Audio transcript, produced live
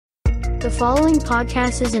The following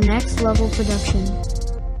podcast is a next level production.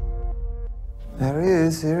 There he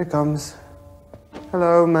is, here he comes.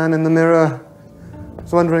 Hello, man in the mirror. I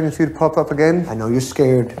was wondering if you'd pop up again. I know you're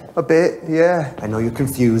scared. A bit, yeah. I know you're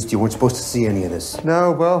confused. You weren't supposed to see any of this.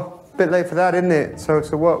 No, well, a bit late for that, isn't it? So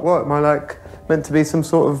what? Am I, meant to be some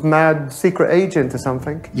sort of mad secret agent or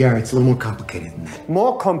something? Yeah, it's a little more complicated than that.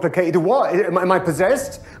 More complicated? What? Am I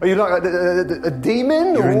possessed? Are you like a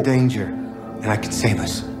demon? You're or? in danger, and I can save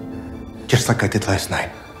us. Just like I did last night.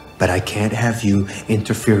 But I can't have you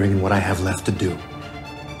interfering in what I have left to do.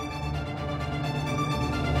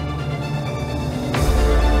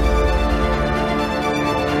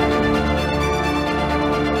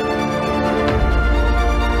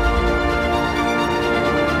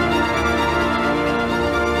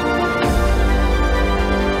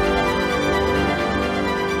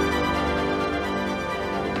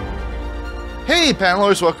 Hey,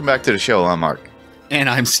 panelers, welcome back to the show. I'm Mark. And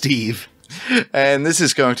I'm Steve. And this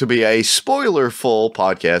is going to be a spoiler-full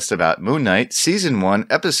podcast about Moon Knight Season 1,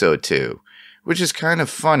 Episode 2, which is kind of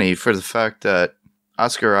funny for the fact that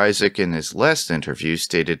Oscar Isaac in his last interview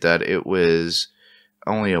stated that it was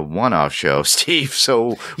only a one-off show. Steve,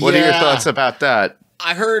 so what are your thoughts about that?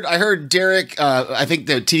 I heard Derek. I think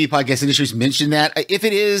the TV podcast industry's mentioned that if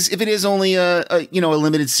it is only a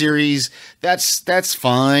limited series, that's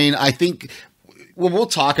fine. I think. Well, we'll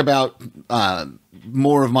talk about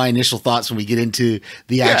more of my initial thoughts when we get into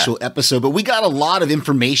the actual episode. But we got a lot of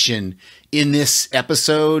information in this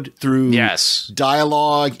episode through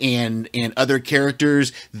dialogue and other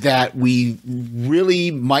characters that we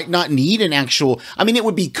really might not need an actual. I mean, it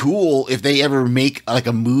would be cool if they ever make like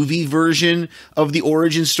a movie version of the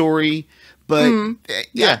origin story. But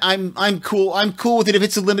I'm cool. I'm cool with it if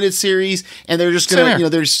it's a limited series and they're just gonna,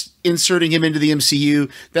 they're just inserting him into the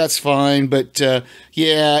MCU. That's fine. But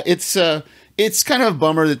it's kind of a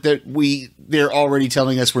bummer that they're already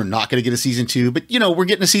telling us we're not going to get a season 2. But we're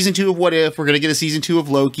getting a season 2 of What If. We're going to get a season 2 of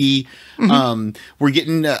Loki. Mm-hmm.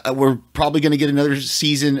 We're probably going to get another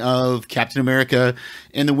season of Captain America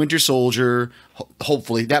and the Winter Soldier.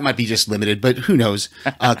 Hopefully that might be just limited, but who knows?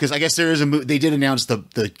 Because I guess there is they did announce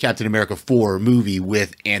the Captain America 4 movie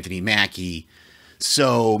with Anthony Mackie.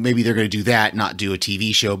 So maybe they're going to do that, not do a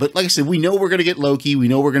TV show. But like I said, we know we're going to get Loki. We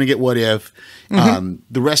know we're going to get What If. Mm-hmm.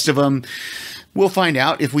 The rest of them, we'll find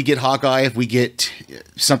out if we get Hawkeye, if we get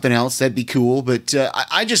something else, that'd be cool. But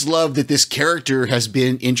I just love that this character has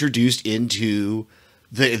been introduced into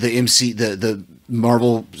the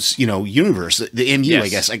Marvel, universe, the MU,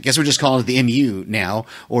 yes. I guess we're just calling it the MU now,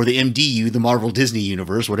 or the MDU, the Marvel Disney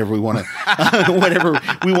universe, whatever we want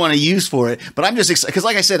to, use for it. But I'm just excited because,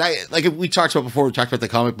 like I said, we talked about before. We talked about the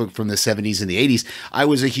comic book from the 70s and the 80s. I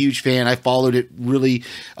was a huge fan. I followed it really,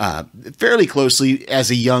 fairly closely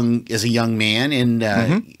as a young man, and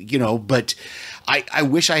but. I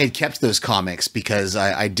wish I had kept those comics because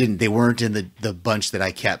I didn't. They weren't in the bunch that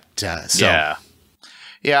I kept.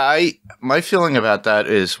 Yeah, my feeling about that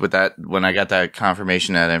is with that, when I got that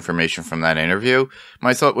confirmation, that information from that interview,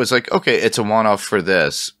 my thought was like, okay, it's a one-off for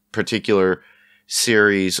this particular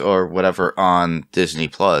series or whatever on Disney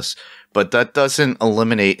Plus, but that doesn't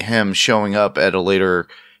eliminate him showing up at a later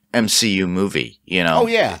MCU movie, Oh,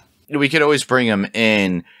 yeah. We could always bring him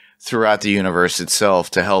in throughout the universe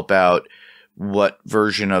itself to help out what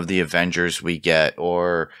version of the Avengers we get,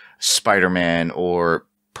 or Spider-Man, or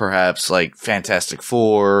perhaps like Fantastic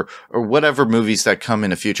Four, or whatever movies that come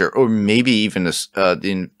in the future, or maybe even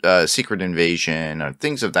the Secret Invasion or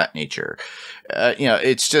things of that nature.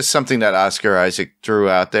 It's just something that Oscar Isaac threw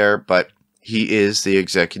out there, but he is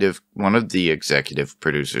one of the executive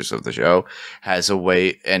producers of the show, has a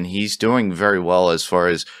way, and he's doing very well as far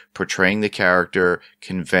as portraying the character,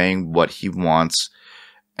 conveying what he wants,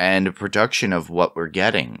 and the production of what we're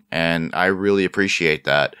getting. And I really appreciate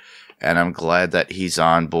that. And I'm glad that he's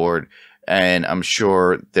on board, and I'm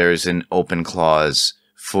sure there's an open clause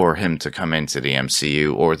for him to come into the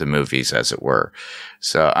MCU or the movies, as it were.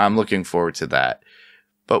 So I'm looking forward to that.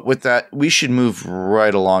 But with that, we should move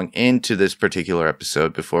right along into this particular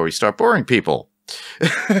episode before we start boring people.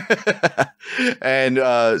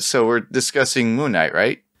 And so we're discussing Moon Knight,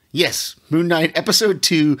 right? Yes, Moon Knight Episode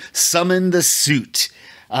 2, Summon the Suit.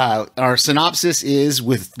 Our synopsis is,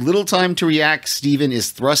 with little time to react, Stephen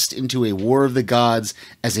is thrust into a war of the gods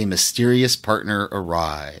as a mysterious partner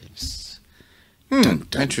arrives. Dun,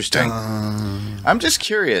 dun, interesting. Dun. I'm just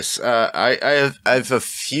curious. I have a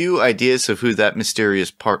few ideas of who that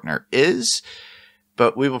mysterious partner is,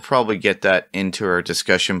 but we will probably get that into our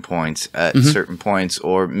discussion points at certain points,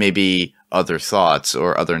 or maybe other thoughts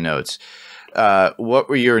or other notes. What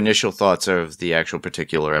were your initial thoughts of the actual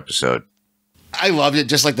particular episode? I loved it,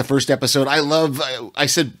 just like the first episode. I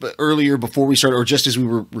said earlier before we started, or just as we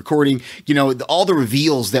were recording, all the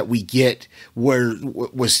reveals that we get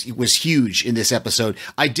was huge in this episode.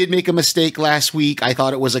 I did make a mistake last week. I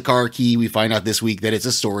thought it was a car key. We find out this week that it's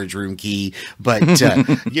a storage room key, but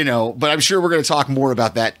but I'm sure we're going to talk more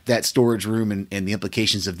about that storage room and the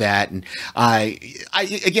implications of that. And I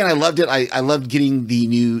loved it. I loved getting the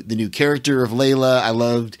new character of Layla. I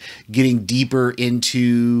loved getting deeper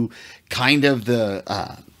into kind of the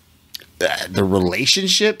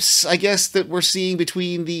relationships, I guess, that we're seeing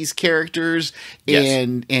between these characters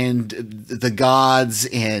and the gods,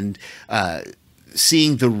 and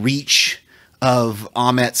seeing the reach of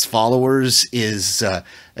Amet's followers is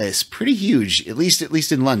pretty huge, at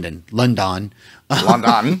least in London. London.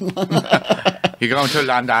 You're going to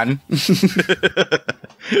London.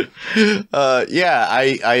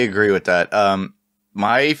 I agree with that.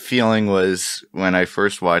 My feeling was, when I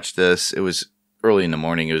first watched this, it was early in the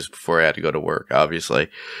morning. It was before I had to go to work, obviously.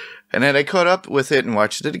 And then I caught up with it and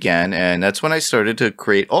watched it again. And that's when I started to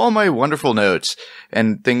create all my wonderful notes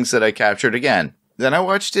and things that I captured again. Then I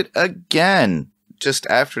watched it again just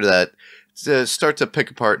after that to start to pick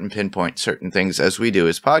apart and pinpoint certain things, as we do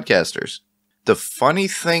as podcasters. The funny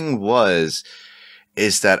thing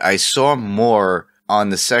is that I saw more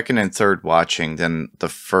on the second and third watching than the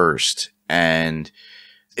first. And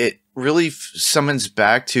it really summons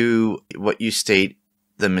back to what you state,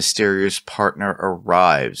 the mysterious partner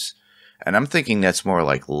arrives. And I'm thinking that's more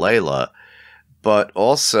like Layla, but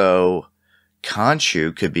also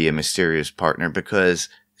Khonshu could be a mysterious partner, because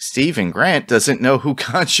Stephen Grant doesn't know who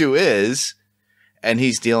Khonshu is, and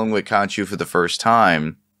he's dealing with Khonshu for the first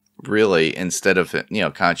time, really, instead of,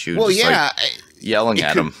 Khonshu yelling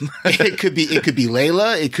at him. It could be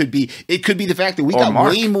Layla. It could be the fact that we got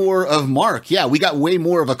Mark. way more of Mark. Yeah, we got way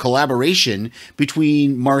more of a collaboration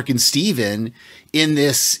between Mark and Steven in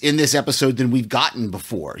this episode than we've gotten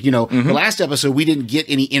before. The last episode, we didn't get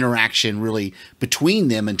any interaction really between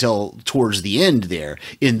them until towards the end there.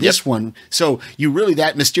 In this one, so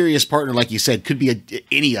that mysterious partner, like you said, could be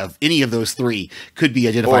any of those three could be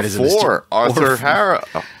identified as a mysterious Arthur Harrow.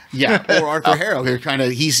 Yeah, or Arthur Harrow.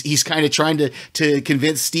 He's kind of trying to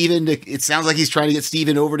convince Steven it sounds like he's trying to get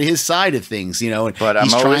Steven over to his side of things, But he's I'm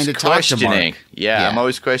trying always to talk to Mark. I'm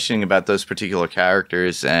always questioning about those particular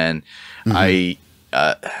characters, and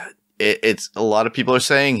it's a lot of people are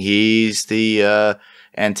saying he's the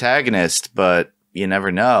antagonist, but you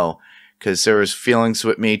never know, because there was feelings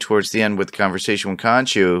with me towards the end with the conversation with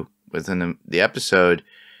Khonshu within the episode.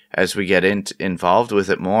 As we get involved with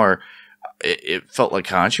it more, it felt like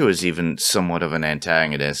Khonshu was even somewhat of an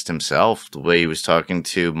antagonist himself, the way he was talking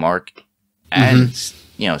to Mark and,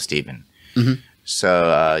 Steven. Mm-hmm.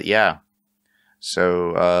 So,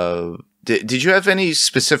 did you have any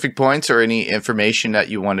specific points or any information that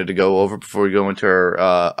you wanted to go over before we go into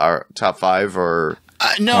our top five or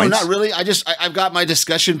No, points? not really. I've got my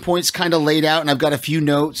discussion points kind of laid out, and I've got a few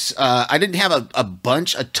notes. I didn't have a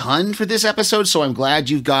ton for this episode, so I'm glad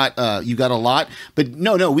you've got a lot. But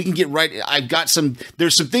no, we can get right.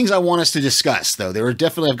 There's some things I want us to discuss, though.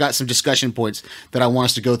 I've got some discussion points that I want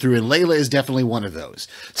us to go through, and Layla is definitely one of those.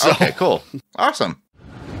 So, okay, cool. Awesome.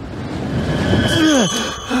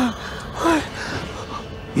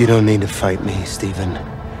 You don't need to fight me, Stephen.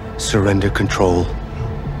 Surrender control.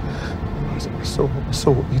 I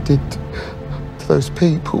saw what you did to those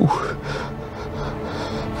people.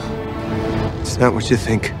 Is that what you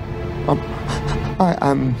think? I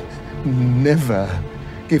am never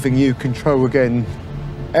giving you control again,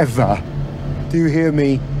 ever. Do you hear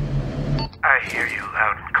me? I hear you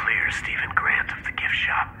loud and clear, Stephen Grant of the Gift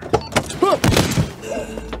Shop.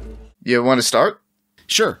 You want to start?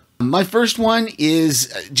 Sure. My first one is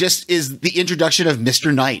the introduction of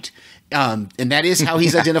Mr. Knight. And that is how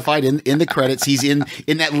he's identified in the credits. He's in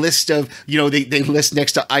that list of, they list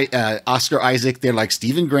next to Oscar Isaac. They're like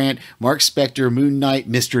Stephen Grant, Mark Spector, Moon Knight,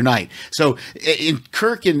 Mr. Knight. So in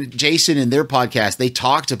Kirk and Jason in their podcast, they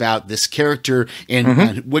talked about this character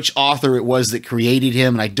and which author it was that created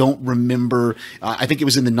him. And I don't remember. I think it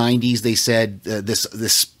was in the 90s. They said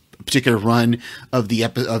this particular run of the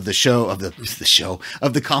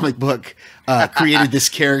comic book created this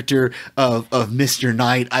character of Mr.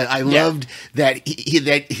 Knight. I loved that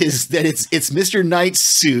it's Mr. Knight's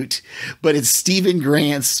suit, but it's Stephen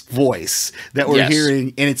Grant's voice that we're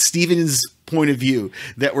hearing, and it's Stephen's point of view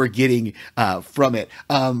that we're getting from it.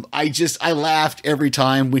 I laughed every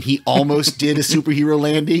time when he almost did a superhero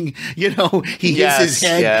landing. You know, he hits his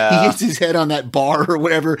head, he hits his head on that bar or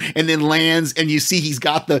whatever, and then lands, and you see he's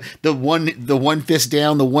got the one fist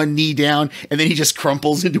down, the one knee down, and then he just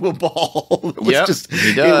crumples into a ball.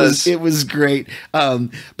 He does. It was great.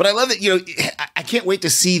 But I love it. You know, I can't wait to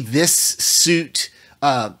see this suit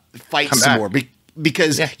fight some more.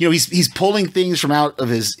 Because you know he's pulling things from out of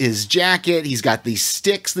his jacket. He's got these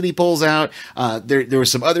sticks that he pulls out. There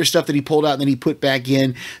was some other stuff that he pulled out and then he put back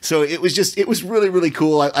in. So it was really, really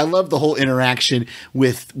cool. I love the whole interaction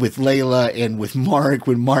with Layla and with Mark,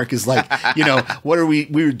 when Mark is like, you know, what are we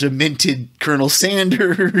were demented Colonel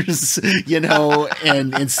Sanders, you know,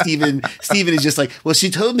 and Steven is just like, well, she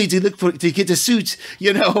told me to get the suit,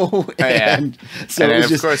 you know. And so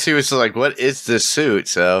and of course he was like, what is this suit?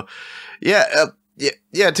 So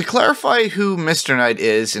yeah, to clarify who Mr. Knight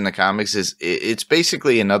is in the comics, it's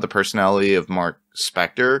basically another personality of Mark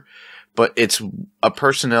Spector, but it's a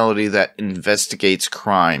personality that investigates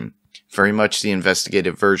crime. Very much the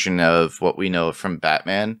investigative version of what we know from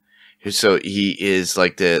Batman. So he is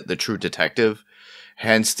like the true detective,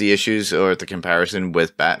 hence the issues or the comparison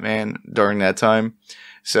with Batman during that time.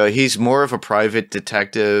 So he's more of a private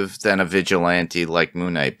detective than a vigilante like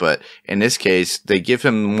Moon Knight. But in this case, they give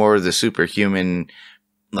him more of the superhuman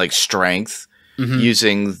like strength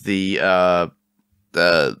using the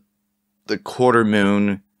quarter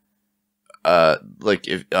moon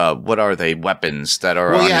what are they, weapons that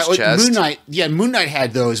are on his chest? Moon Knight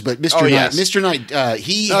had those, but Mr. Knight,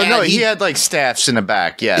 he had like staffs in the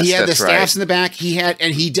back. Yes, he had the staffs in the back.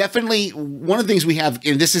 And he definitely, one of the things we have,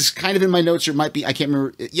 and this is kind of in my notes, or it might be, I can't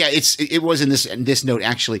remember. Yeah, it was in this note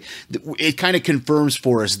actually. It kind of confirms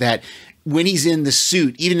for us that when he's in the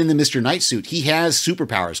suit, even in the Mr. Knight suit, he has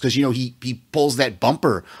superpowers because, you know, he pulls that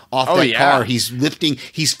bumper off that car. He's lifting,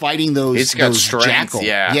 he's fighting those jackal.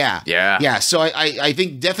 Yeah. So I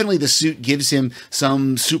think definitely the suit gives him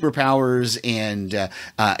some superpowers, and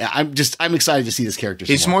I'm excited to see this character.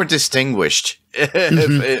 He's more distinguished,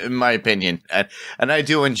 in my opinion, and I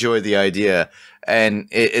do enjoy the idea, and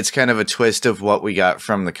it's kind of a twist of what we got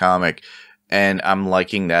from the comic. And I'm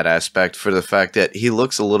liking that aspect for the fact that he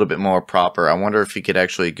looks a little bit more proper. I wonder if he could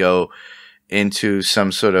actually go into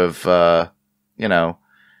some sort of,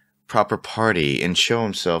 proper party and show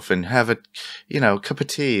himself and have a, cup of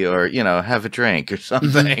tea or, have a drink or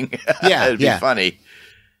something. Yeah. It'd be funny.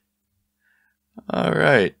 All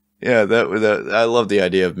right. Yeah. I love the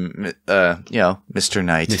idea of, Mr.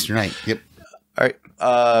 Knight. Mr. Knight. Yep. All right.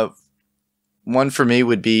 One for me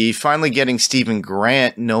would be finally getting Stephen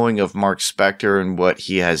Grant knowing of Mark Spector and what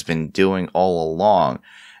he has been doing all along.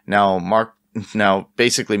 Now,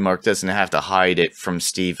 basically Mark doesn't have to hide it from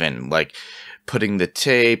Stephen, like putting the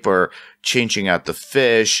tape or changing out the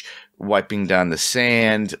fish, wiping down the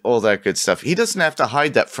sand, all that good stuff. He doesn't have to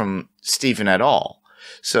hide that from Stephen at all.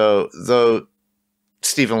 So, though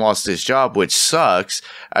Stephen lost his job, which sucks,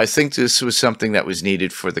 I think this was something that was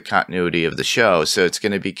needed for the continuity of the show. So it's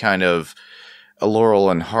going to be kind of a Laurel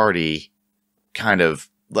and Hardy kind of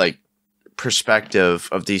like perspective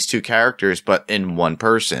of these two characters, but in one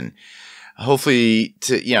person. Hopefully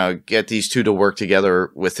to, get these two to work together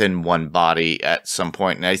within one body at some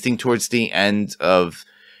point. And I think towards the end of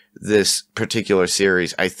this particular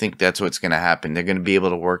series, I think that's what's going to happen. They're going to be able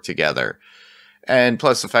to work together. And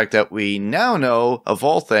plus the fact that we now know, of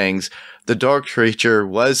all things, the dark creature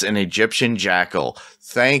was an Egyptian jackal.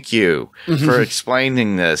 Thank you for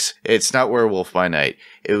explaining this. It's not werewolf by night.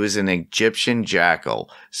 It was an Egyptian jackal.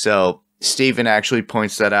 So Stephen actually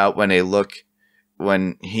points that out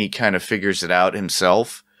when he kind of figures it out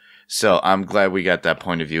himself. So I'm glad we got that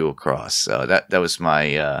point of view across. So that was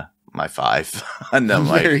my 5.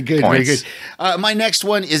 Very good. My next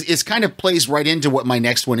one is kind of plays right into what my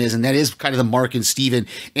next one is, and that is kind of the Mark and Steven,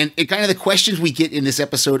 and kind of the questions we get in this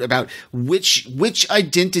episode about which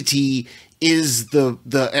identity is the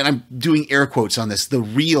and I'm doing air quotes on this, the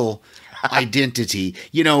real identity,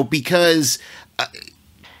 because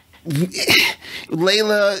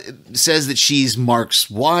Layla says that she's Mark's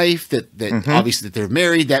wife, that obviously that they're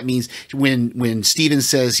married. That means when Steven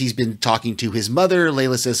says he's been talking to his mother,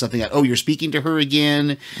 Layla says something like, oh, you're speaking to her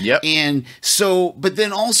again. Yep. And so, but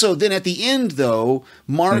then also at the end though,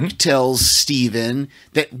 Mark tells Steven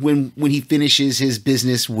that when he finishes his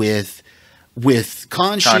business with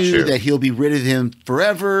Khonshu, that he'll be rid of him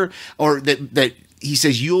forever, or that he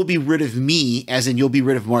says, you'll be rid of me, as in you'll be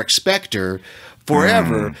rid of Mark Spector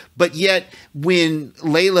forever. But yet when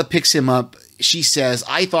Layla picks him up, she says,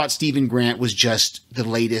 I thought Stephen Grant was just the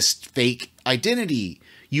latest fake identity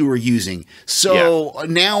you were using. So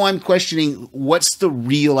now I'm questioning what's the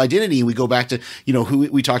real identity. We go back to, who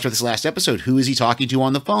we talked about this last episode. Who is he talking to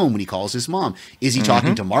on the phone when he calls his mom? Is he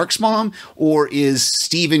talking to Mark's mom, or is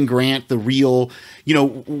Stephen Grant the real,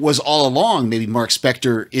 was all along maybe Mark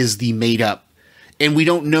Spector is the made up? And we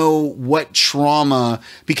don't know what trauma,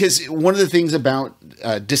 because one of the things about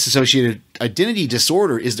dissociative identity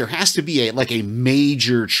disorder is there has to be a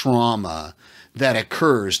major trauma that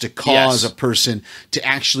occurs to cause a person to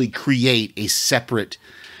actually create a separate,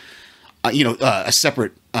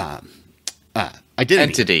 identity.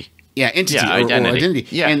 Entity. Yeah, entity or identity.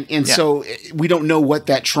 Yeah. And so we don't know what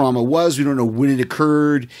that trauma was. We don't know when it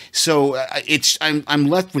occurred. So I'm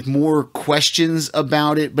left with more questions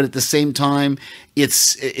about it, but at the same time,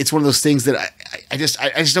 it's one of those things that I just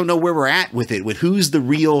don't know where we're at with it. With who's the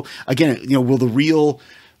real, again, will the real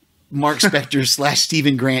Mark Spector /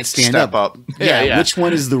 Stephen Grant stand up? Yeah. Which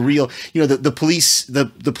one is the real? The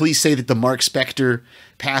police say that the Mark Spector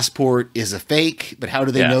passport is a fake, but how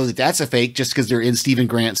do they know that that's a fake just because they're in Stephen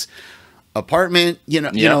Grant's apartment?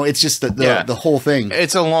 It's just the whole thing.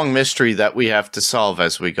 It's a long mystery that we have to solve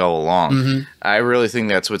as we go along. I really think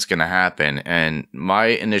that's what's going to happen. And my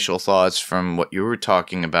initial thoughts from what you were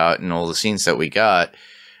talking about and all the scenes that we got,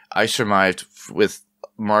 I surmised with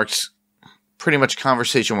Mark's pretty much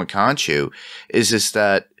conversation with Khonshu is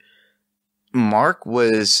that Mark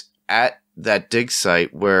was at that dig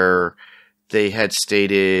site where they had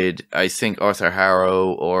stated, I think Arthur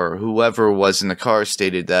Harrow or whoever was in the car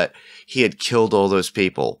stated that he had killed all those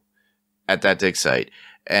people at that dig site.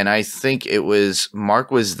 And I think it was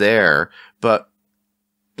Mark was there, but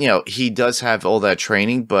he does have all that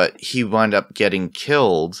training, but he wound up getting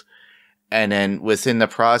killed. And then within the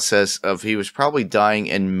process of he was probably dying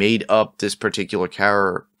and made up this particular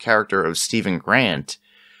character of Stephen Grant.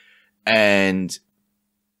 And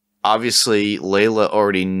obviously Layla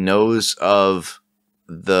already knows of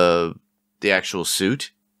the actual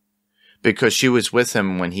suit because she was with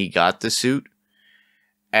him when he got the suit.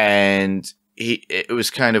 And it was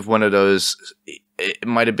kind of one of those, it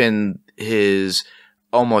might have been his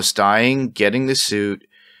almost dying, getting the suit.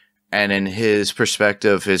 And in his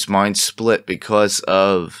perspective, his mind split because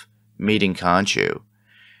of meeting Khonshu.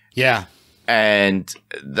 Yeah. And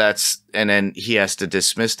then he has to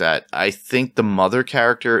dismiss that. I think the mother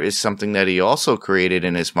character is something that he also created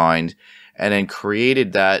in his mind and then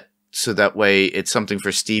created that so that way it's something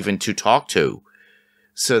for Steven to talk to.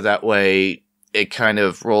 So that way it kind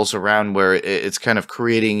of rolls around where it's kind of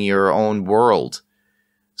creating your own world.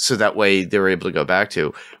 So that way they're able to go back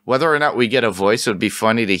to. Whether or not we get a voice, it would be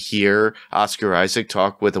funny to hear Oscar Isaac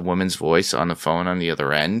talk with a woman's voice on the phone on the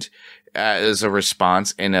other end as a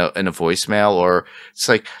response in a voicemail, or it's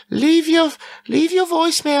like, leave your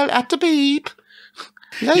voicemail at the beep.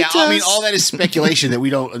 Latest. Yeah, I mean, all that is speculation that we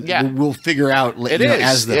don't. We'll figure out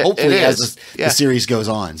as the series goes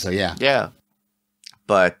on. So yeah.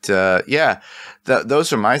 But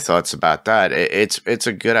those are my thoughts about that. It's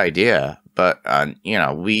a good idea. But,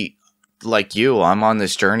 we, like you, I'm on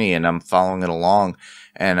this journey and I'm following it along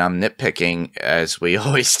and I'm nitpicking as we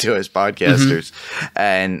always do as podcasters.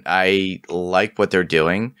 And I like what they're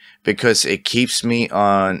doing because it keeps me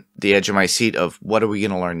on the edge of my seat of what are we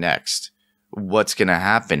going to learn next? What's going to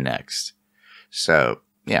happen next? So,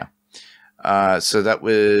 yeah. So that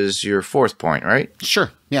was your fourth point, right?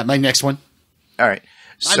 Sure. Yeah. My next one. All right.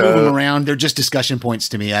 I move them around. They're just discussion points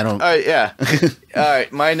to me. I don't. Yeah. All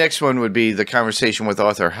right. My next one would be the conversation with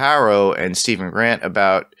Arthur Harrow and Stephen Grant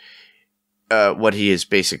about what he is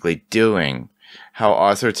basically doing. How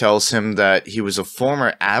Arthur tells him that he was a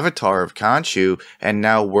former avatar of Khonshu and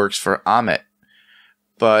now works for Amit.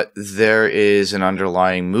 But there is an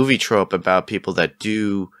underlying movie trope about people that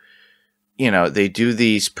do, they do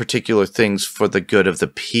these particular things for the good of the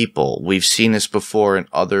people. We've seen this before in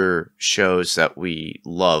other shows that we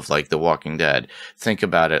love, like The Walking Dead. Think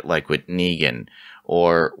about it like with Negan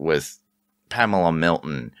or with Pamela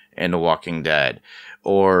Milton in The Walking Dead,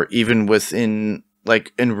 or even in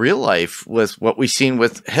real life with what we've seen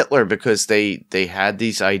with Hitler, because they had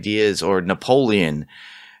these ideas, or Napoleon.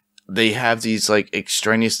 They have these like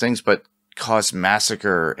extraneous things, but cause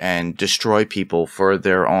massacre and destroy people for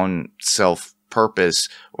their own self-purpose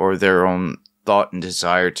or their own thought and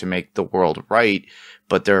desire to make the world right.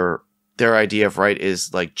 But their idea of right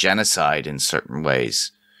is like genocide in certain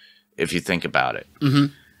ways, if you think about it.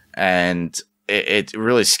 And it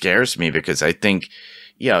really scares me because I think,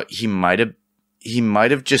 he might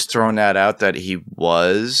have just thrown that out that he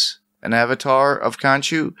was an avatar of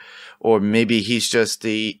Khonshu, or maybe he's just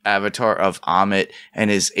the avatar of Amit and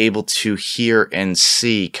is able to hear and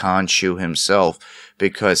see Khonshu himself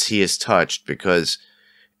because he is touched, because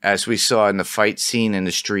as we saw in the fight scene in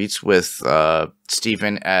the streets with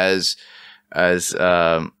Stephen as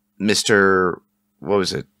Mr. What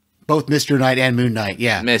was it? Both Mr. Knight and Moon Knight,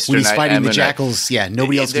 yeah. Mr. When he's Knight fighting and the Moon Knight. jackals, yeah,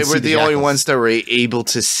 nobody else can They see were the only jackals. ones that were able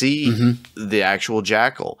to see the actual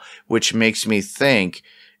jackal, which makes me think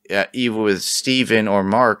even with Stephen or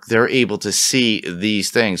Mark, they're able to see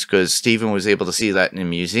these things because Stephen was able to see that in a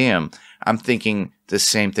museum. I'm thinking the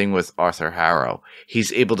same thing with Arthur Harrow.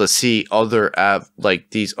 He's able to see other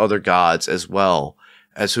these other gods as well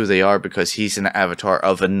as who they are because he's an avatar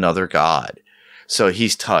of another god. So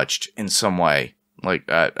he's touched in some way. Like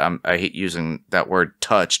I hate using that word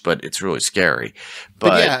 "touched," but it's really scary.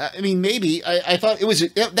 But yeah, I mean, maybe I thought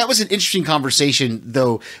that was an interesting conversation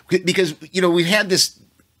though, because we've had this.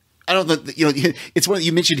 I don't know. It's one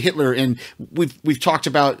you mentioned Hitler, and we've talked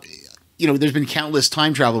about. There's been countless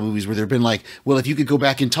time travel movies where there've been like, well, if you could go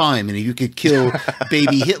back in time and you could kill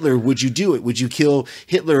baby Hitler, would you do it? Would you kill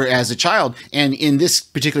Hitler as a child? And in this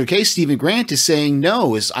particular case, Stephen Grant is saying,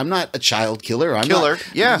 no, I'm not a child killer. I'm not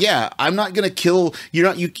going to kill.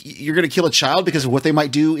 You're going to kill a child because of what they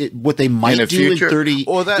might do, what they might in do future. in 30.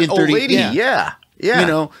 Or that old lady. Yeah.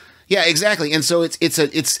 Yeah, exactly. And so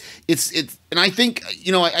it's and I think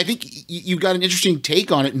I think you've got an interesting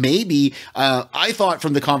take on it. Maybe I thought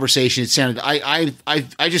from the conversation it sounded I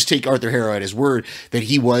just take Arthur Harrow at his word that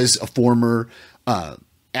he was a former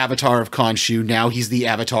avatar of Khonshu. Now he's the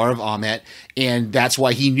avatar of Ammit, and that's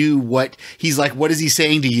why he knew what he's like. What is he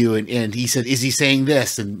saying to you? And he said, "Is he saying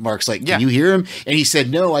this?" And Mark's like, "Can you hear him?" And he said,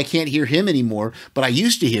 "No, I can't hear him anymore, but I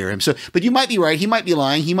used to hear him." So, but you might be right. He might be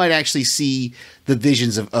lying. He might actually see the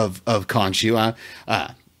visions of Khonshu.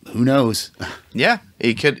 Who knows? Yeah,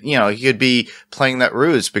 he could. He could be playing that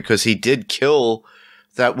ruse because he did kill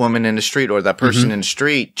that woman in the street or that person in the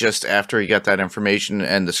street just after he got that information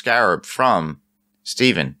and the scarab from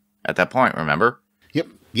Stephen at that point. Remember? Yep.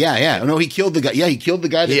 Yeah. No, he killed the guy. Yeah, he killed the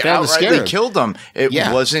guy that found the scarab. He killed him. It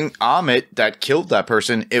wasn't Ammit that killed that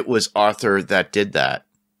person. It was Arthur that did that.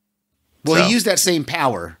 Well, he used that same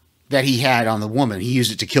power that he had on the woman. He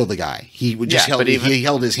used it to kill the guy. He would just he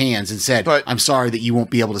held his hands and said, "I'm sorry that you won't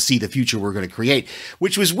be able to see the future we're going to create,"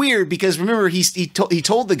 which was weird because remember he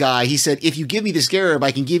told the guy, he said, "If you give me the scarab,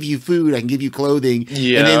 I can give you food, I can give you clothing."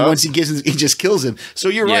 Yeah. And then once he gives him, he just kills him. So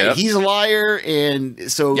you're right. He's a liar, and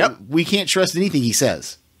so we can't trust anything he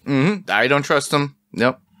says. I don't trust him.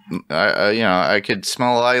 Nope. I could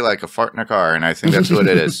smell a lie like a fart in a car, and I think that's what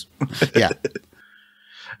it is. Yeah.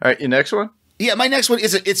 All right, your next one. Yeah, my next one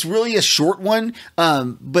it's really a short one,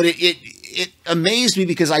 but it amazed me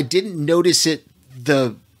because I didn't notice it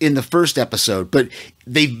in the first episode, but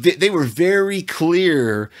they were very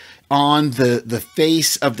clear on the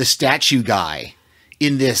face of the statue guy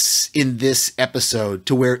in this episode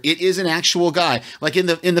to where it is an actual guy. Like in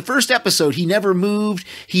the first episode, he never moved,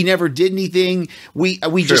 he never did anything. We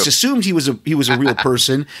just assumed he was a real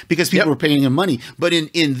person because people were paying him money. But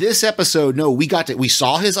in this episode, no, we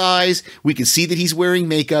saw his eyes, we could see that he's wearing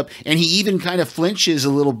makeup, and he even kind of flinches a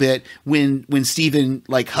little bit when Stephen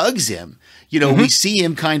like hugs him. We see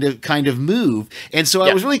him kind of move. And so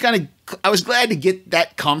I was really I was glad to get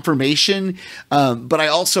that confirmation. But I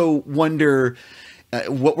also wonder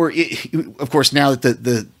of course, now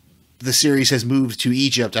that the series has moved to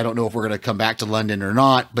Egypt, I don't know if we're going to come back to London or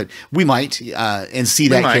not, but we might and see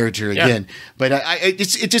that character again. But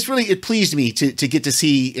it pleased me to get to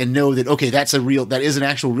see and know that, okay, that is an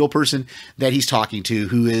actual real person that he's talking to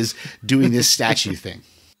who is doing this statue thing.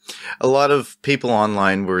 A lot of people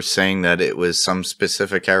online were saying that it was some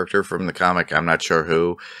specific character from the comic. I'm not sure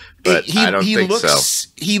who, but I don't think so.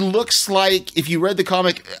 He looks like, if you read the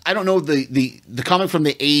comic, I don't know the comic from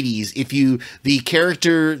the 80s, the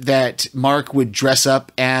character that Mark would dress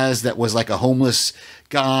up as that was like a homeless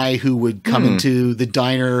guy who would come into the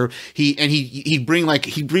diner, he'd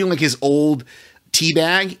bring his old tea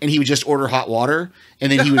bag and he would just order hot water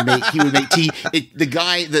and then he would make tea.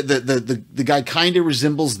 The guy kind of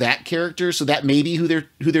resembles that character, so that may be who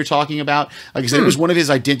they're talking about. Like I said, it was one of his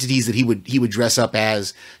identities that he would dress up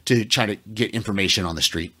as to try to get information on the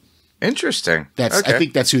street. Interesting. I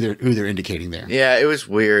think that's who they're indicating there. Yeah, it was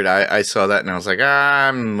weird. I saw that and I was like,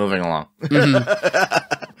 I'm moving along.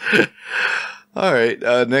 All right.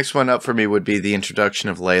 Next one up for me would be the introduction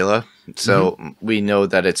of Layla. So we know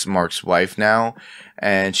that it's Mark's wife now,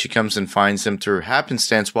 and she comes and finds him through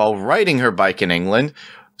happenstance while riding her bike in England.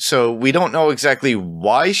 So we don't know exactly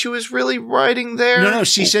why she was really riding there. No.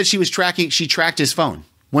 She said she tracked his phone.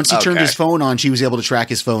 Once he turned his phone on, she was able to track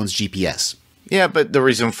his phone's GPS. Yeah, but the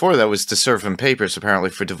reason for that was to serve him papers, apparently,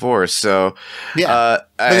 for divorce. So, but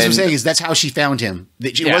that's what I'm saying is that's how she found him.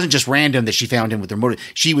 It wasn't just random that she found him with her motor.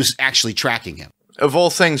 She was actually tracking him. Of all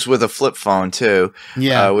things, with a flip phone too.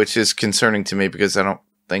 Yeah. Which is concerning to me because I don't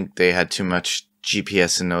think they had too much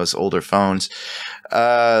GPS in those older phones.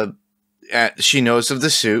 She knows of the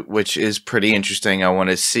suit, which is pretty interesting. I want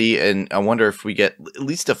to see, and I wonder if we get at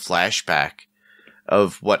least a flashback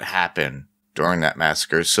of what happened during that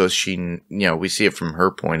massacre. So we see it from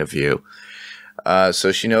her point of view.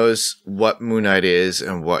 So she knows what Moon Knight is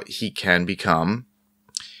and what he can become.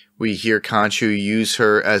 We hear Khonshu use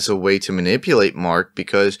her as a way to manipulate Mark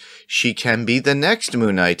because she can be the next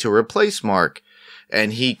Moon Knight to replace Mark.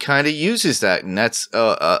 And he kind of uses that. And that's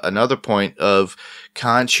another point of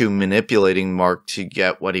Khonshu manipulating Mark to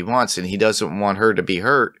get what he wants. And he doesn't want her to be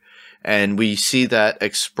hurt. And we see that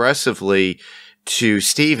expressively to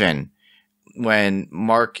Steven when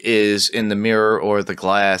Mark is in the mirror or the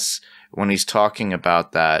glass when he's talking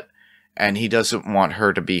about that. And he doesn't want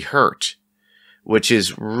her to be hurt, which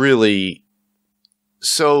is really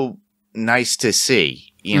so nice to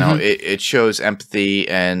see. You know, it shows empathy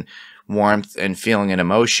and warmth and feeling and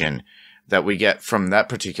emotion that we get from that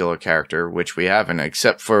particular character, which we haven't,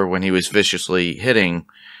 except for when he was viciously hitting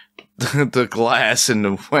the glass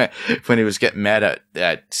and when he was getting mad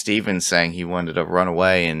at Steven saying he wanted to run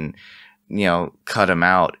away and, cut him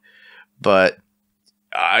out. But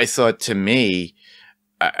I thought, to me,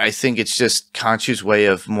 I think it's just Khonshu's way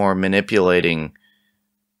of more manipulating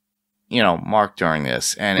Mark during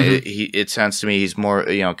this. And it sounds to me he's more,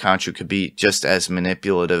 Khonshu could be just as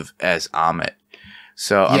manipulative as Amit.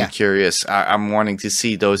 So I'm curious. I'm wanting to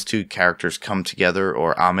see those two characters come together,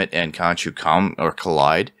 or Amit and Khonshu come or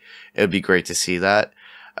collide. It would be great to see that.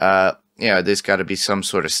 There's got to be some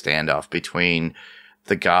sort of standoff between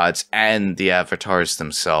the gods and the avatars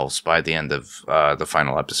themselves by the end of the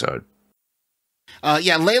final episode.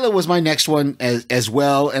 Layla was my next one as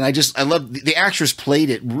well, and I love the actress played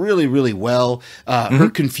it really, really well. Her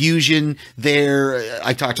confusion there,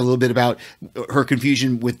 I talked a little bit about her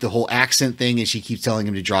confusion with the whole accent thing, and she keeps telling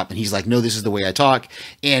him to drop, and he's like, no, this is the way I talk.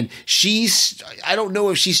 And I don't know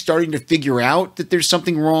if she's starting to figure out that there's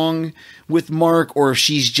something wrong with Mark, or if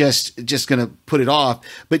she's just going to put it off.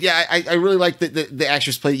 But yeah, I really like the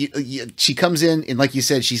actress play. She comes in, and like you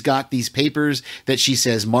said, she's got these papers that she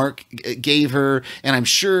says Mark gave her. And I'm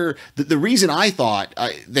sure that the reason I thought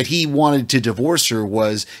that he wanted to divorce her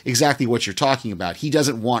was exactly what you're talking about. He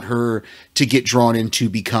doesn't want her to get drawn in to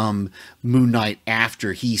become Moon Knight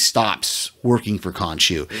after he stops working for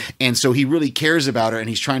Khonshu. And so he really cares about her, and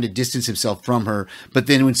he's trying to distance himself from her. But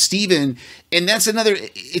then when Steven, and that's another,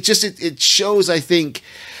 it shows, I think,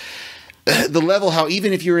 the level how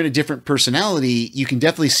even if you're in a different personality, you can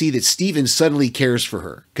definitely see that Steven suddenly cares for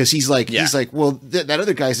her, because he's like, well, that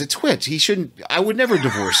other guy's a twit. I would never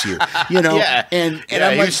divorce you, And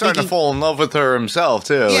I'm like, he's starting to fall in love with her himself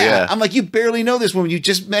too. Yeah. I'm like, you barely know this woman. You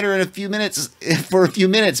just met her for a few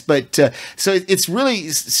minutes. But so it's really,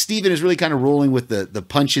 Steven is really kind of rolling with the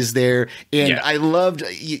punches there. And I loved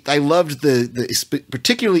the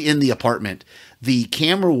particularly in the apartment, the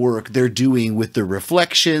camera work they're doing with the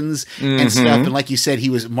reflections and stuff. And like you said,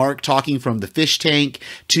 Mark talking from the fish tank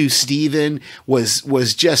to Steven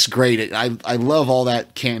was just great. I love all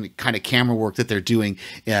that kind of camera work that they're doing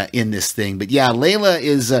in this thing. But yeah, Layla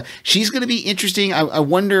is, she's going to be interesting. I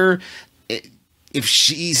wonder if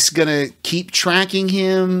she's going to keep tracking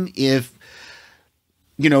him,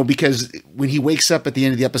 because when he wakes up at the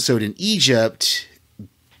end of the episode in Egypt,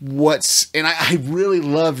 and I really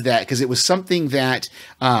loved that, because it was something that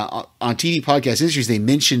on TV Podcast Industries, they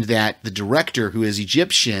mentioned that the director, who is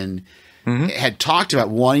Egyptian, had talked about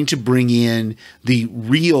wanting to bring in the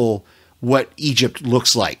real what Egypt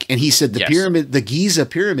looks like. And he said the Giza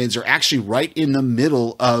pyramids are actually right in the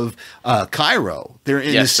middle of Cairo. They're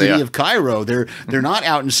in the city of Cairo. They're not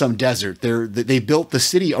out in some desert. They built the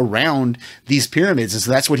city around these pyramids. And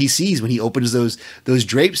so that's what he sees when he opens those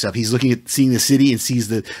drapes up. He's seeing the city and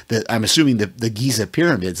sees I'm assuming the Giza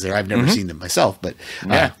pyramids there. I've never seen them myself, but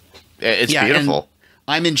it's beautiful.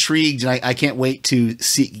 I'm intrigued, and I can't wait to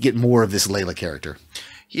get more of this Layla character.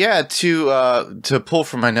 Yeah, to pull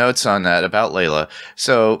from my notes on that about Layla.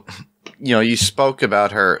 So, you spoke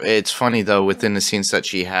about her. It's funny, though, within the scenes that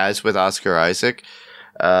she has with Oscar Isaac,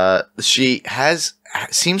 she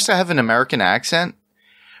seems to have an American accent,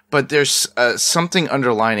 but there's something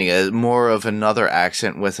underlining more of another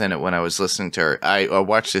accent within it when I was listening to her. I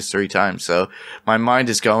watched this 3 times, so my mind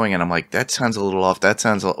is going, and I'm like, that sounds a little off. That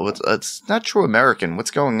sounds it's not true American.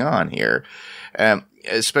 What's going on here?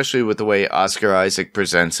 Especially with the way Oscar Isaac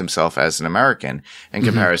presents himself as an American in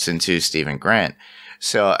comparison to Stephen Grant.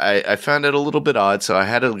 So I found it a little bit odd, so I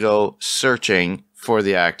had to go searching for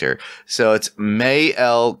the actor. So it's May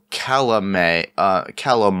L. Calamay. It's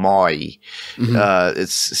Calamay.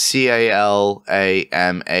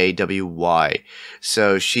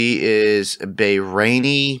 So she is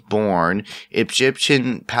Bahraini born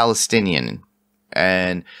Egyptian Palestinian.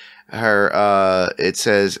 And her, it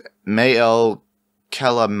says May L.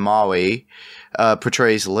 Calamawy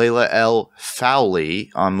portrays Layla L.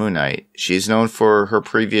 Fowley on Moon Knight. She's known for her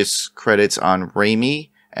previous credits on Raimi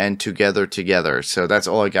and Together. So that's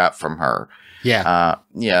all I got from her. Yeah.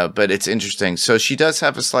 Yeah, but it's interesting. So she does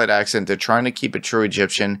have a slight accent. They're trying to keep it true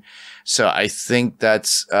Egyptian. So I think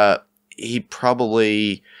that's, he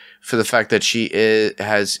probably, for the fact that she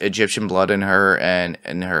has Egyptian blood in her and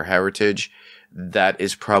her heritage, that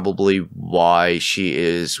is probably why she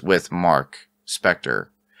is with Mark Spector.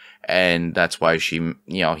 And that's why he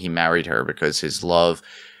married her, because his love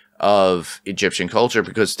of Egyptian culture,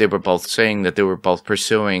 because they were both saying that they were both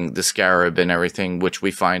pursuing the scarab and everything, which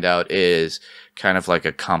we find out is kind of like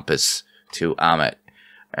a compass to Ammit.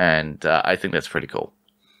 And I think that's pretty cool.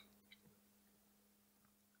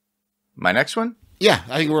 My next one? Yeah,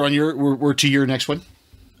 I think we're to your next one.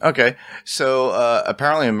 Okay, so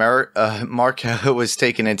apparently Mark was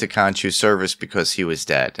taken into Khonshu's service because he was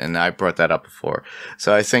dead, and I brought that up before.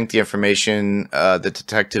 So I think the information the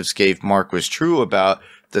detectives gave Mark was true about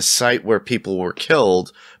the site where people were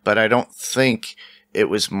killed, but I don't think it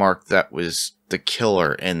was Mark that was the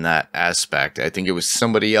killer in that aspect. I think it was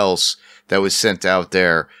somebody else that was sent out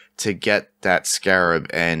there to get that scarab,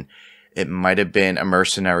 and it might have been a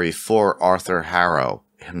mercenary for Arthur Harrow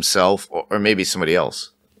himself, or maybe somebody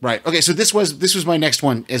else. Right. Okay. So this was my next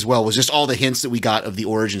one as well, was just all the hints that we got of the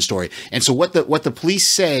origin story. And so what the police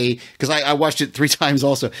say, because I watched it 3 times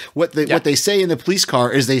also, what they say in the police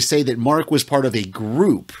car is they say that Mark was part of a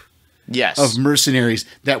group of mercenaries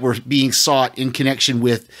that were being sought in connection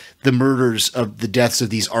with the murders of the deaths of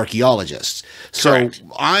these archaeologists. Correct.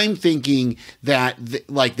 So I'm thinking that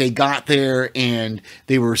they got there and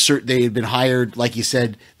they had been hired, like you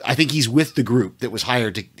said. I think he's with the group that was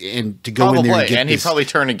hired to go in there and get and he probably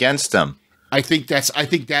turned against them. I think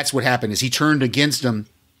that's what happened, is he turned against them,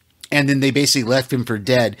 and then they basically left him for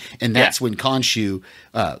dead, and that's when Khonshu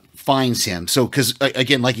finds him. So, because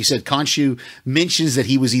again, like you said, Khonshu mentions that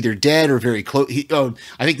he was either dead or very close.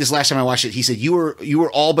 I think this last time I watched it, he said, "You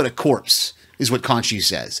were all but a corpse," is what Khonshu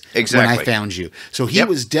says. Exactly. When I found you. So he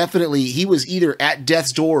was definitely, he was either at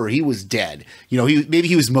death's door or he was dead. Maybe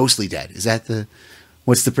he was mostly dead. Is that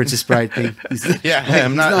what's the Princess Bride thing?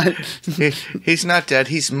 He's not dead.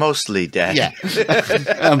 He's mostly dead. Yeah.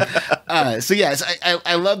 So yes,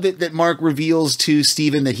 I love that Mark reveals to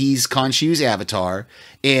Steven that he's Khonshu's avatar,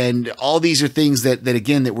 and all these are things that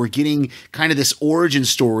again, that we're getting kind of this origin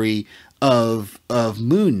story of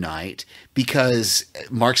Moon Knight, because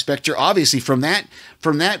Mark Spector, obviously from that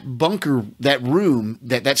bunker, that room,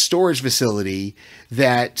 that storage facility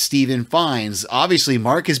that Steven finds, obviously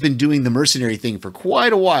Mark has been doing the mercenary thing for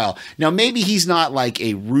quite a while. Now, maybe he's not like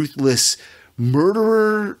a ruthless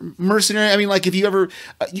murderer mercenary. I mean, like, if you ever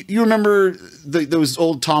you remember those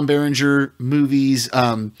old Tom Berenger movies,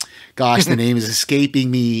 gosh, the name is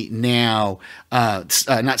escaping me now.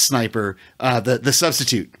 Not Sniper, the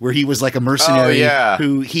Substitute, where he was like a mercenary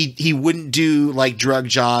who he wouldn't do like drug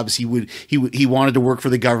jobs. He wanted to work for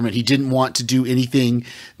the government. He didn't want to do anything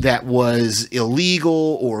that was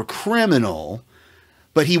illegal or criminal,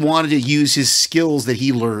 but he wanted to use his skills that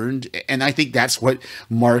he learned. And I think that's what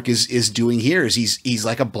Mark is doing here, is he's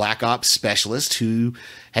like a black ops specialist who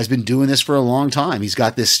has been doing this for a long time. He's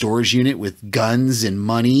got this storage unit with guns and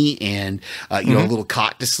money and, a little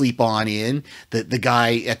cot to sleep on in. The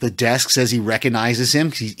guy at the desk says he recognizes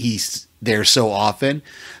him. He's there so often.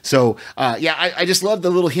 So, I just love the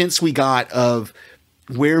little hints we got of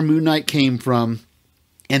where Moon Knight came from,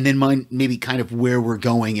 and then maybe kind of where we're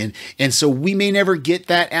going. And so we may never get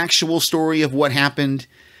that actual story of what happened.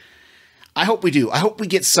 I hope we do. I hope we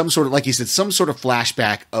get some sort of, like you said, some sort of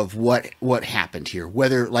flashback of what happened here.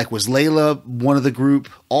 Whether, like, was Layla one of the group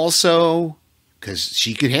also? Because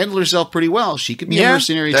she could handle herself pretty well. She could be a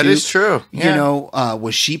mercenary too. That is true. Yeah.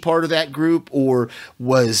 Was she part of that group, or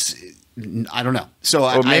was... I don't know. So,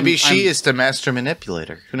 or maybe she is the master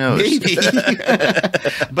manipulator. Who knows? Maybe.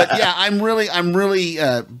 But yeah, I'm really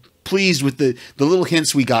pleased with the little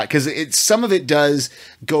hints we got, because some of it does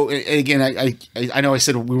go. And again, I know I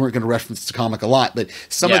said we weren't going to reference the comic a lot, but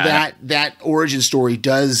some of that origin story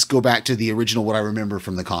does go back to the original, what I remember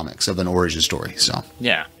from the comics of an origin story. So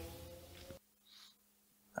yeah.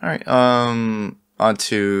 All right. On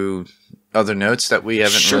to other notes that we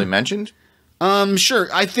haven't really mentioned. Sure.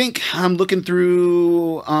 I think I'm looking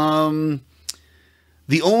through the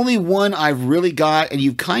The only one I've really got, and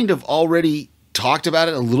you've kind of already talked about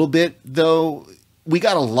it a little bit, though, we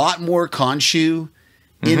got a lot more Khonshu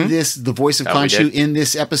in this, the voice of Khonshu in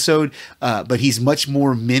this episode, but he's much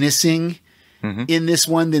more menacing in this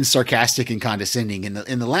one than sarcastic and condescending.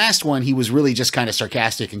 In the last one, he was really just kind of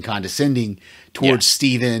sarcastic and condescending towards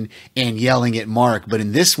Steven and yelling at Mark. But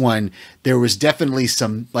in this one, there was definitely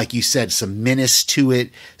some, like you said, some menace to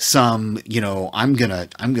it. Some, I'm gonna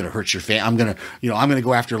hurt your I'm gonna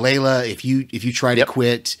go after Layla if you try to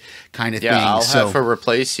quit, kind of thing. I'll have her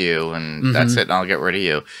replace you, and that's it. And I'll get rid of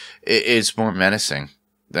you. It is more menacing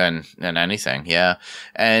than anything. Yeah,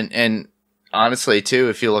 and honestly, too,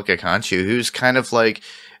 if you look at Khonshu, who's kind of like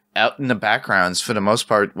out in the backgrounds for the most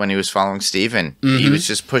part when he was following Steven. He was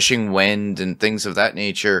just pushing wind and things of that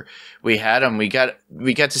nature. We had him. We got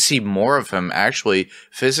to see more of him actually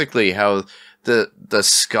physically. How the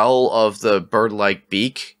skull of the bird-like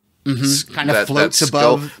beak kind of floats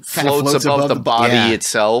above the body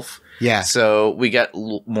itself. Yeah. So we got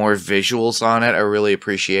more visuals on it. I really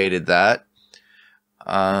appreciated that.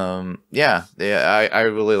 I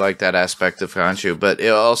really like that aspect of Khonshu, but it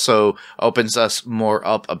also opens us more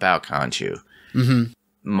up about Khonshu.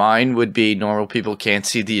 Mine would be normal people can't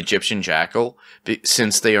see the Egyptian jackal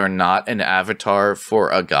since they are not an avatar for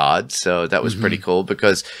a god. So that was pretty cool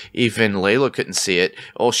because even Layla couldn't see it.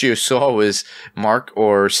 All she saw was Mark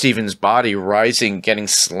or Steven's body rising, getting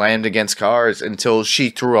slammed against cars until she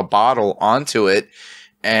threw a bottle onto it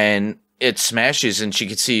and it smashes and she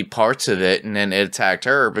could see parts of it, and then it attacked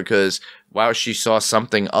her because, wow, she saw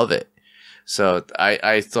something of it. So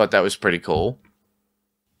I thought that was pretty cool.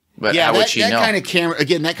 But how would she know?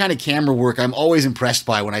 That kind of camera work I'm always impressed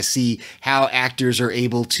by when I see how actors are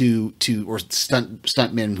able to or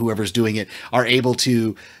stuntmen, whoever's doing it, are able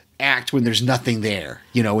to act when there's nothing there,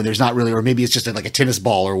 when there's not really, or maybe it's just like a tennis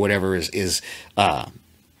ball or whatever is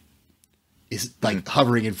like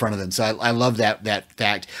hovering in front of them. So I love that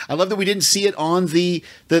fact. I love that we didn't see it on the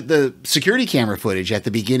security camera footage at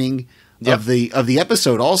the beginning of the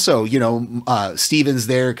episode. Also, Steven's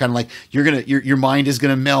there kind of like, your mind is going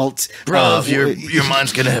to melt. Bro, your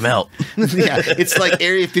mind's going to melt. Yeah. It's like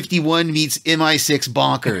Area 51 meets MI6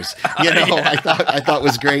 bonkers. I thought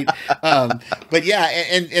was great. But yeah.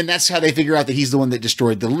 And that's how they figure out that he's the one that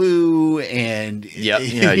destroyed the loo. And yeah,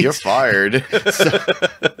 you're fired.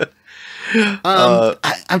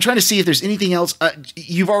 I'm trying to see if there's anything else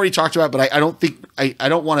you've already talked about, but I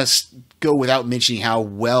don't want to go without mentioning how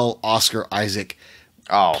well Oscar Isaac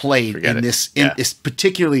played in this. It's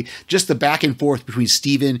particularly just the back and forth between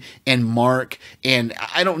Steven and Mark. And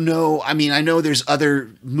I don't know. I mean, I know there's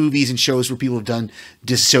other movies and shows where people have done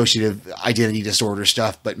dissociative identity disorder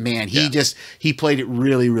stuff, but man, he played it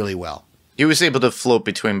really, really well. He was able to float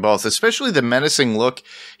between both, especially the menacing look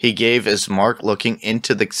he gave as Mark looking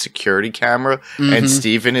into the security camera, and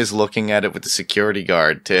Steven is looking at it with the security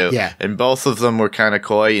guard, too. Yeah. And both of them were kind of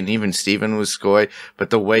coy, and even Steven was coy, but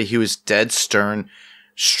the way he was dead stern,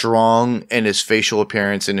 strong in his facial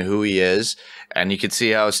appearance and who he is, and you could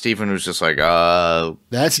see how Steven was just like,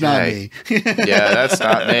 that's not me. Yeah, that's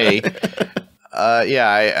not me.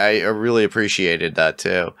 I really appreciated that,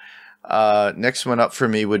 too. Next one up for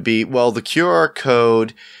me would be, the QR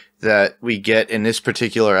code that we get in this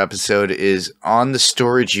particular episode is on the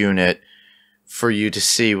storage unit for you to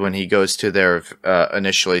see when he goes to there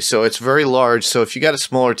initially. So it's very large. So if you got a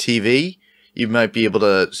smaller TV, you might be able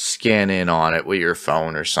to scan in on it with your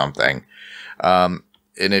phone or something. And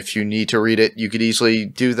if you need to read it, you could easily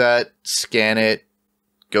do that, scan it,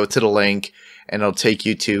 go to the link, and it'll take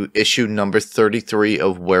you to issue number 33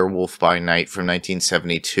 of Werewolf by Night from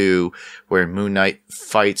 1972, where Moon Knight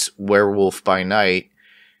fights Werewolf by Night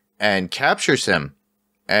and captures him.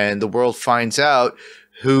 And the world finds out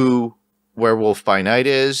who Werewolf by Night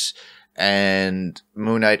is, and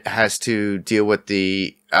Moon Knight has to deal with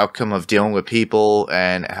the outcome of dealing with people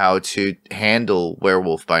and how to handle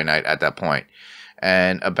Werewolf by Night at that point,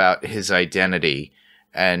 and about his identity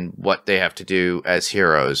and what they have to do as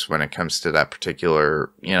heroes when it comes to that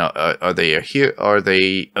particular, are they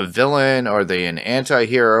a villain? Are they an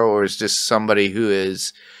anti-hero? Or is just somebody who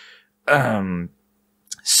is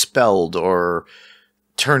spelled or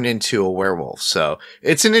turned into a werewolf? So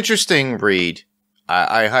it's an interesting read.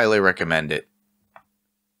 I highly recommend it.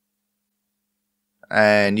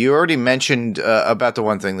 And you already mentioned about the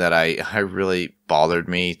one thing that I really bothered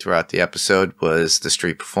me throughout the episode was the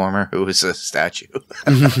street performer who was a statue.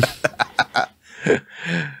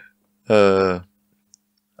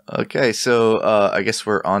 Okay, so I guess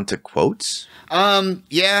we're on to quotes. I'm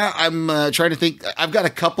trying to think. I've got a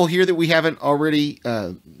couple here that we haven't already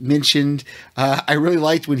mentioned. I really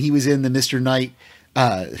liked when he was in the Mr. Knight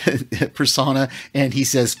persona, and he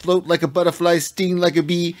says, "Float like a butterfly, sting like a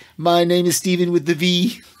bee. My name is Steven with the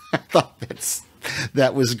V." I thought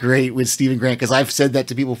that was great with Stephen Grant, because I've said that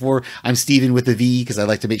to people before. I'm Steven with the V, because I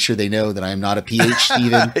like to make sure they know that I am not a PH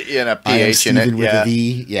Steven. A PH I am Steven with yeah. a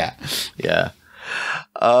V. Yeah. Yeah.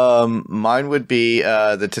 Mine would be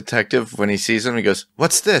the detective when he sees him. He goes,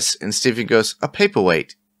 "What's this?" And Stephen goes, "A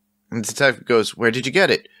paperweight." And the detective goes, "Where did you get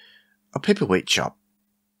it?" "A paperweight shop."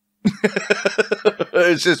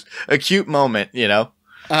 It's just a cute moment, you know.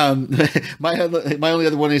 My only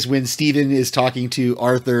other one is when Steven is talking to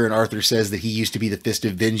Arthur, and Arthur says that he used to be the Fist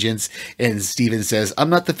of Vengeance, and Steven says, "I'm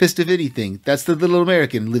not the Fist of anything. That's the little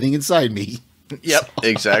American living inside me." Yep,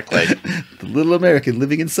 exactly. The little American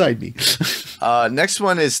living inside me. Next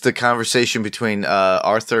one is the conversation between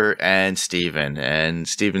Arthur and Steven. And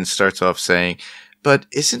Steven starts off saying, "But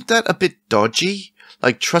isn't that a bit dodgy?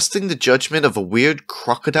 Like trusting the judgment of a weird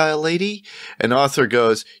crocodile lady?" And Arthur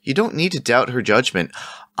goes, "You don't need to doubt her judgment.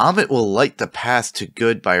 Amit will light the path to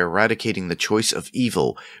good by eradicating the choice of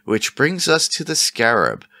evil, which brings us to the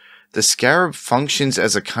scarab. The scarab functions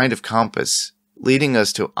as a kind of compass, leading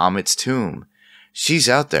us to Amit's tomb. She's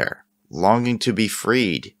out there, longing to be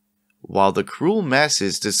freed, while the cruel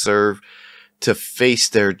masses deserve to face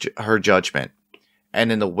her judgment.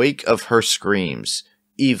 And in the wake of her screams,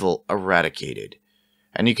 evil eradicated."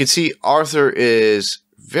 And you can see Arthur is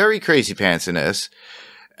very crazy pants in this.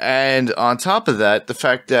 And on top of that, the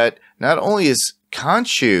fact that not only has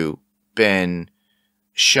Khonshu been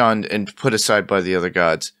shunned and put aside by the other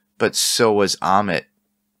gods, but so was Amit.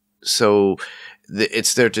 So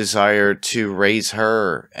it's their desire to raise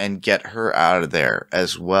her and get her out of there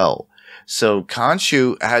as well. So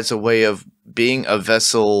Khonshu has a way of being a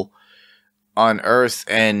vessel on Earth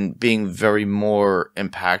and being very more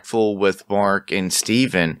impactful with Mark and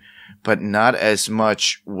Steven, but not as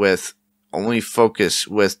much with only focus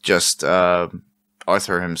with just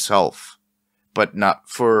Arthur himself, but not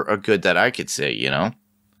for a good that I could say, you know?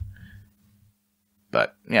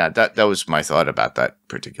 But yeah, that was my thought about that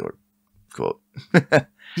particular quote.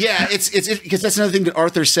 Yeah, it's because that's another thing that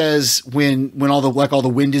Arthur says when all the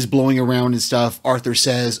wind is blowing around and stuff. Arthur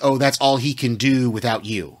says, "Oh, that's all he can do without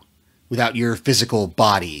you, without your physical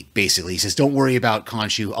body." Basically, he says, "Don't worry about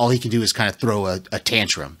Khonshu. All he can do is kind of throw a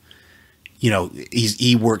tantrum. You know,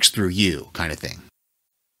 he works through you," kind of thing.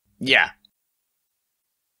 Yeah.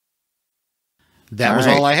 That was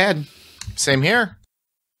all I had. Same here.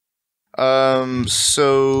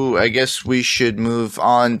 So I guess we should move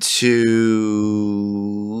on to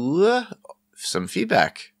some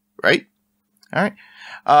feedback, right? All right.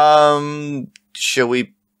 Shall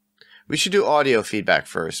we should do audio feedback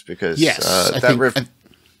first, because yes,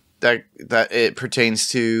 that it pertains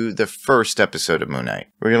to the first episode of Moon Knight.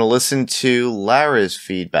 We're going to listen to Lara's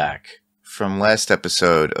feedback from last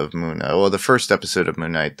episode of Moon Knight, or the first episode of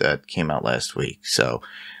Moon Knight that came out last week. So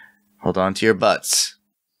hold on to your butts.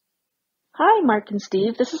 Hi, Mark and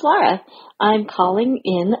Steve. This is Lara. I'm calling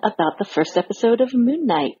in about the first episode of Moon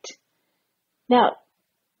Knight. Now,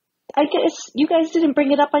 I guess you guys didn't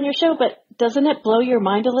bring it up on your show, but doesn't it blow your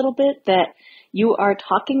mind a little bit that you are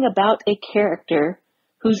talking about a character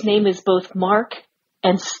whose name is both Mark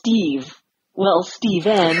and Steve? Well,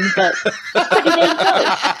 Steven, but it's pretty damn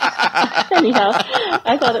close. Anyhow,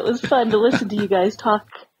 I thought it was fun to listen to you guys talk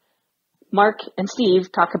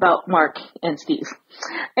about Mark and Steve.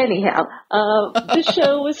 Anyhow, the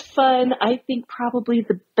show was fun. I think probably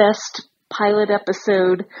the best pilot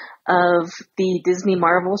episode of the Disney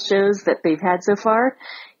Marvel shows that they've had so far.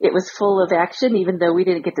 It was full of action, even though we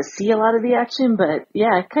didn't get to see a lot of the action, but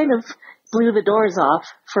yeah, it kind of blew the doors off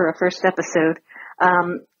for a first episode.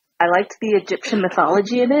 I liked the Egyptian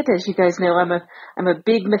mythology in it. As you guys know, I'm a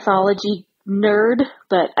big mythology nerd,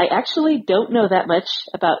 but I actually don't know that much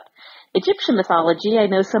about Egyptian mythology. I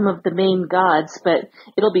know some of the main gods, but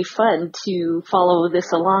it'll be fun to follow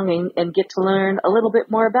this along and get to learn a little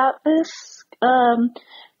bit more about this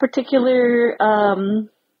particular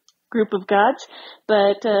group of gods.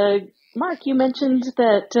 But Mark, you mentioned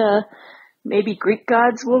that maybe Greek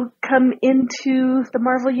gods will come into the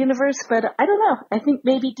Marvel Universe, but I don't know. I think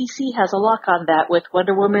maybe DC has a lock on that with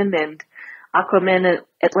Wonder Woman and Aquaman and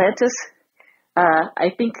Atlantis. I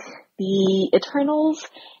think the Eternals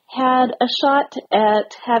had a shot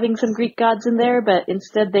at having some Greek gods in there, but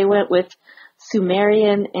instead they went with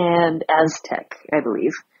Sumerian and Aztec, I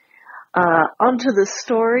believe. Onto the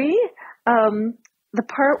story. The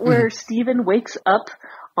part where Steven wakes up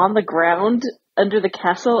on the ground under the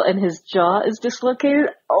castle and his jaw is dislocated.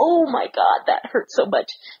 Oh my God, that hurt so much.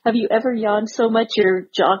 Have you ever yawned so much your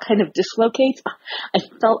jaw kind of dislocates? I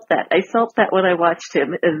felt that. I felt that when I watched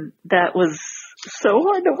him, and that was so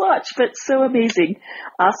hard to watch, but so amazing.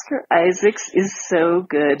 Oscar Isaacs is so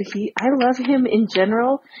good. I love him in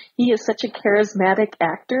general. He is such a charismatic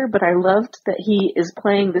actor, but I loved that he is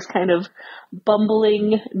playing this kind of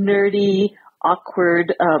bumbling, nerdy,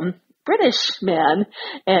 awkward, British man.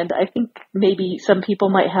 And I think maybe some people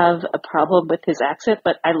might have a problem with his accent,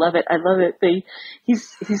 but I love it. I love it. He's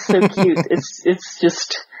so cute.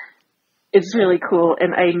 It's really cool,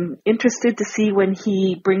 and I'm interested to see when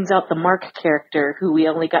he brings out the Mark character, who we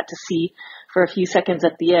only got to see for a few seconds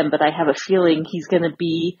at the end, but I have a feeling he's going to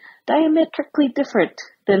be diametrically different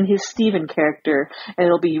than his Steven character, and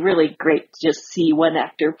it'll be really great to just see one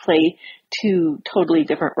actor play two totally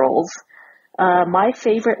different roles. My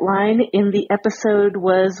favorite line in the episode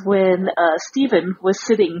was when Steven was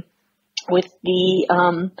sitting with the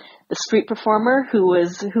street performer who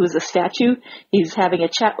was a statue. He's having a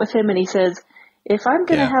chat with him, and he says, "If I'm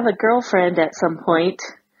going to have a girlfriend at some point,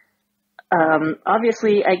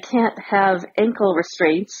 obviously I can't have ankle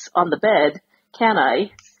restraints on the bed, can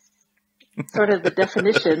I?" Sort of the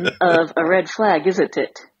definition of a red flag, isn't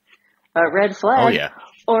it? A red flag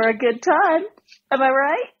or a good time. Am I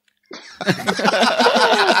right?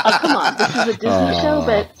 Oh, come on. This is a Disney show,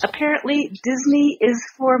 but apparently Disney is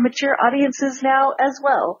for mature audiences now as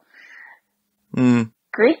well.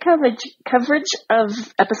 Great coverage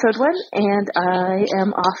of episode 1, and I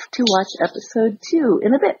am off to watch episode 2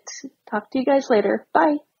 in a bit. Talk to you guys later.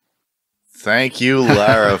 Bye. Thank you,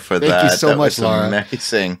 Lara, for that. Thank you so much, Lara.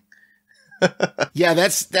 Amazing. Yeah,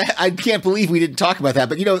 that. I can't believe we didn't talk about that.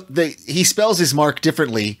 But he spells his Mark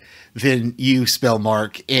differently than you spell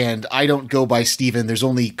Mark, and I don't go by Steven. There's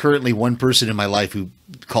only currently one person in my life who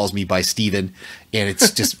calls me by Steven, and it's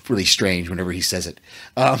just really strange whenever he says it.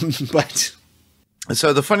 But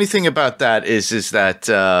so the funny thing about that is that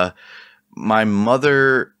my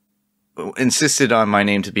mother insisted on my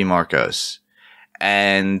name to be Marcos,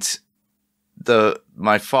 and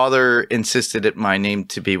my father insisted that my name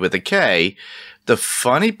to be with a K. The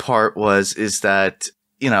funny part is that,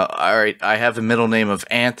 all right, I have a middle name of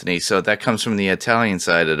Anthony, so that comes from the Italian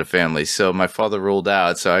side of the family. So my father ruled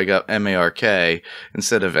out, so I got M-A-R-K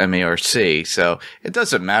instead of M-A-R-C. So it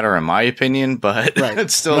doesn't matter in my opinion, but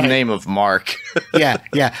it's still a name of Mark. Yeah.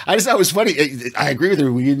 I just thought it was funny. I agree with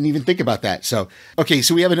her. We didn't even think about that. So, okay,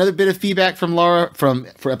 so we have another bit of feedback from Laura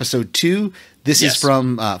for episode 2. This is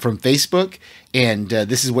from Facebook, and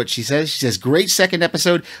this is what she says. She says, "Great second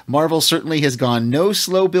episode. Marvel certainly has gone no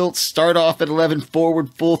slow built, start off at 11,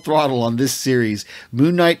 forward, full throttle on this series.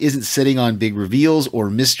 Moon Knight isn't sitting on big reveals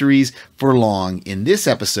or mysteries for long. In this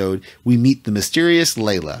episode, we meet the mysterious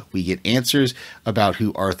Layla. We get answers about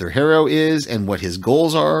who Arthur Harrow is and what his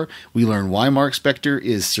goals are. We learn why Mark Spector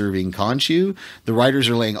is serving Khonshu. The writers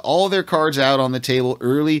are laying all their cards out on the table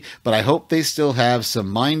early, but I hope they still have some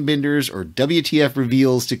mind benders or WTF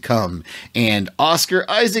reveals to come. And Oscar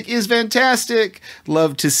Isaac is fantastic.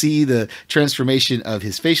 Love to see the transformation of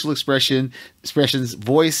his facial expressions,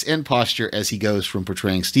 voice, and posture as he goes from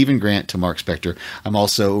portraying Stephen Grant to Mark Spector. I'm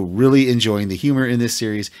also really enjoying the humor in this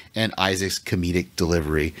series and Isaac's comedic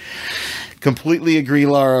delivery." Completely agree,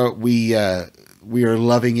 Laura. We are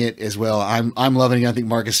loving it as well. I'm loving it. I think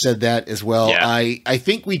Marcus said that as well. Yeah. I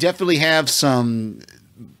think we definitely have some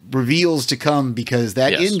reveals to come, because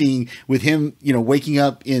that ending with him, waking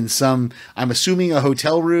up in I'm assuming a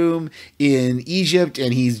hotel room in Egypt,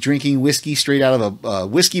 and he's drinking whiskey straight out of a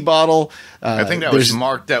whiskey bottle. I think that was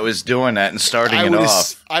Mark that was doing that and starting it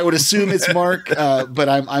off. I would assume it's Mark, but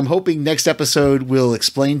I'm hoping next episode will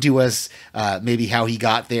explain to us maybe how he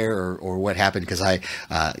got there or what happened. Because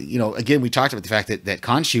again, we talked about the fact that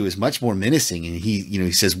Khonshu is much more menacing, and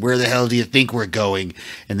he says, "Where the hell do you think we're going?"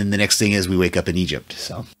 And then the next thing is we wake up in Egypt.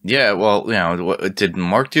 So. Yeah, well, did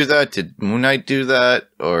Mark do that? Did Moon Knight do that?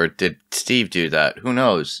 Or did Steve do that? Who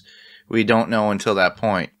knows? We don't know until that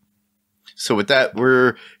point. So with that,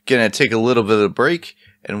 we're going to take a little bit of a break,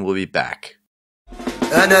 and we'll be back.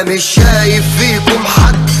 أنا مش شايف فيكم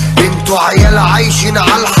حد انتوا عيال عايشين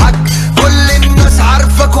على الحق كل الناس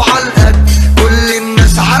عارفك وعلى القد كل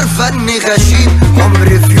الناس عارفة اني غشيم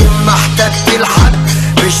عمري في يوم ما احتجت لحد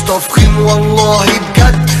مش تفخيم والله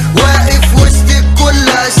بجد واقف وسط الكل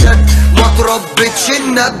اسد ما تربتش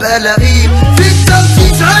ان ابقى لئيم في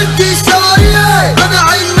التنفيذ عندي سواريه انا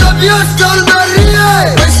عنب يسطا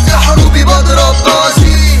المريه وسط حروبي بضرب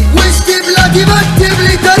بازي وسط بلادي بكتب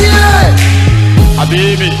لي تاريخ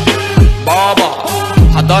حبيبي بابا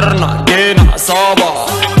حضرنا جينا عصابة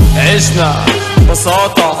عشنا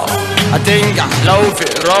ببساطة هتنجح لو في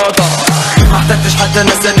إرادة ما احتجتش حتى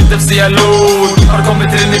ناس تاني في لون أرقام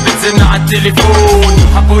بترني بتزن على التليفون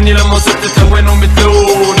حبوني لما وصلت تلونهم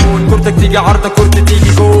بتلون كورتك تيجي عرضة كورتي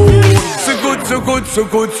تيجي جون سجود سكوت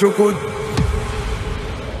سكوت سكوت.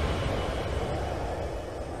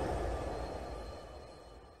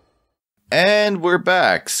 And we're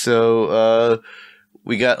back. So,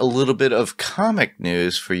 we got a little bit of comic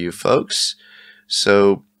news for you folks.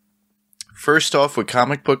 So, first off with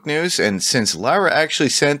comic book news, and since Lara actually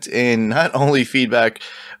sent in not only feedback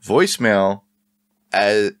voicemail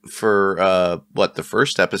for the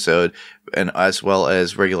first episode, and as well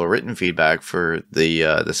as regular written feedback for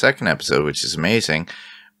the second episode, which is amazing,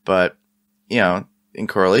 but in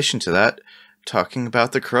correlation to that, talking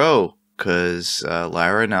about The Crow, because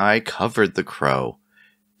Lara and I covered The Crow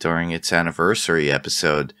during its anniversary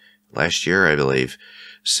episode last year, I believe.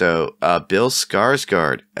 So, Bill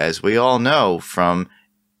Skarsgård, as we all know from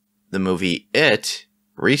the movie It,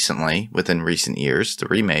 within recent years, the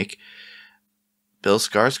remake, Bill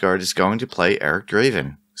Skarsgård is going to play Eric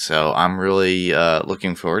Draven. So, I'm really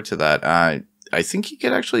looking forward to that. I think he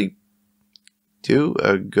could actually do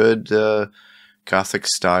a good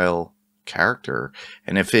Gothic-style character.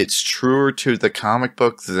 And if it's truer to the comic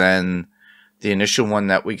book than the initial one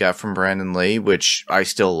that we got from Brandon Lee, which I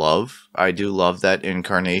still love. I do love that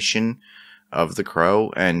incarnation of the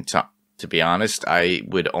Crow. And to be honest, I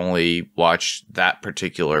would only watch that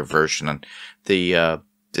particular version. The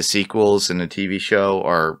sequels and the TV show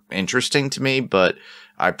are interesting to me, but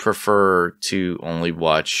I prefer to only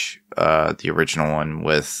watch the original one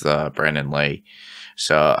with Brandon Lee.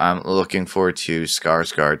 So I'm looking forward to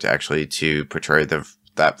Skarsgård to portray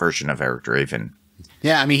that version of Eric Draven.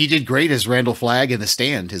 Yeah, I mean, he did great as Randall Flagg in The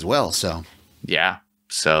Stand as well. So yeah,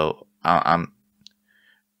 so I'm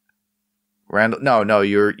Randall. No,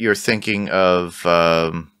 you're thinking of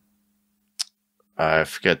I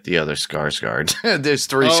forget the other Skarsgård. There's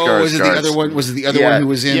three Skarsgårds. Was it the other one? Was it the other one who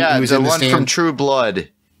was in? Yeah, who was the in one Stand? from True Blood.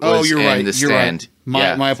 Oh, you're right. The Stand.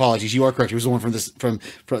 Right. My apologies. You are correct. It was the one from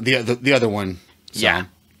the other one. So. Yeah.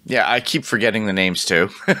 Yeah, I keep forgetting the names too.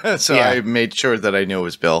 So yeah. I made sure that I knew it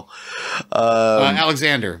was Bill.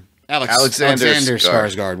 Alexander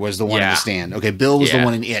Skarsgård was the one in The Stand. Okay, Bill was the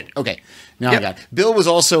one in It. Okay, now I got it. Bill was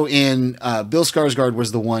also in. Bill Skarsgård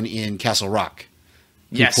was the one in Castle Rock.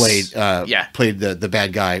 Yes, played the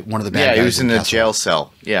bad guy. One of the bad guys. Yeah, he was in the Castle jail Rock.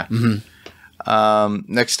 cell. Yeah.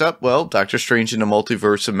 Mm-hmm. Next up, Doctor Strange in the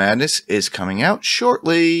Multiverse of Madness is coming out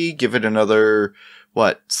shortly. Give it another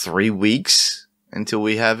 3 weeks until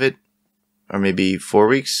we have it, or maybe 4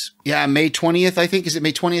 weeks. Yeah, May 20th. I think. Is it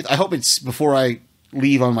May 20th? I hope it's before I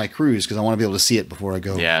leave on my cruise because I want to be able to see it before I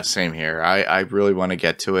go. Yeah, same here. I really want to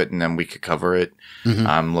get to it, and then we could cover it. Mm-hmm.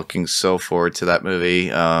 I'm looking so forward to that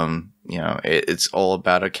movie. It's all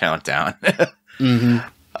about a countdown.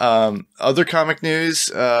 Mm-hmm. Other comic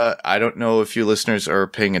news. I don't know if you listeners are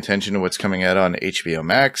paying attention to what's coming out on HBO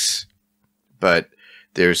Max, but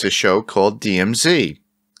there's a show called DMZ,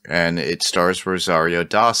 and it stars Rosario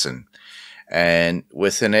Dawson. And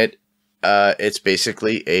within it, it's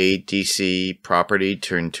basically a DC property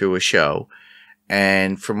turned to a show.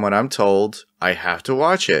 And from what I'm told, I have to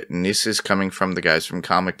watch it. And this is coming from the guys from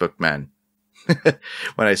Comic Book Men.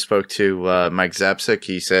 When I spoke to Mike Zapsik,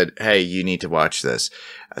 he said, "Hey, you need to watch this."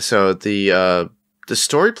 So the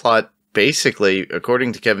story plot, basically,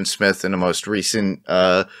 according to Kevin Smith in the most recent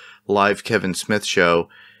live Kevin Smith show,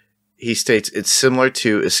 he states it's similar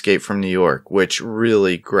to Escape from New York, which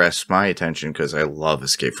really grasped my attention because I love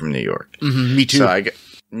Escape from New York. Mm-hmm, me too.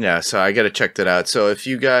 So I got to check that out. So if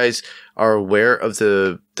you guys are aware of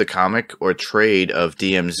the comic or trade of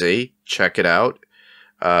DMZ, check it out.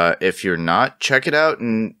 If you're not, check it out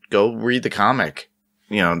and go read the comic.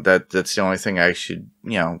 That's the only thing I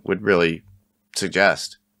would really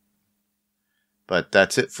suggest. But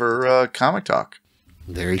that's it for Comic Talk.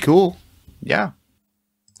 Very cool. Yeah.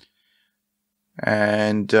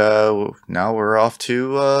 And now we're off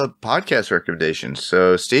to podcast recommendations.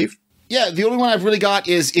 So, Steve? Yeah, the only one I've really got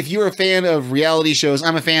is if you're a fan of reality shows.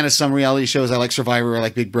 I'm a fan of some reality shows. I like Survivor. I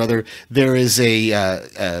like Big Brother. There is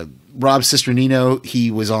a Rob Cisternino. He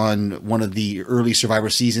was on one of the early Survivor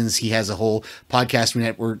seasons. He has a whole podcast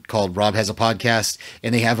network called Rob Has a Podcast,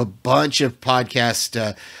 and they have a bunch of podcasts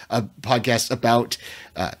about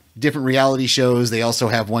different reality shows. They also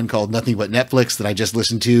have one called Nothing But Netflix that I just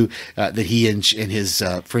listened to, that he and his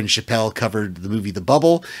friend Chappelle covered the movie The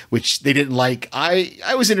Bubble, which they didn't like.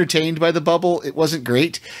 I was entertained by The Bubble. It wasn't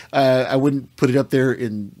great. I wouldn't put it up there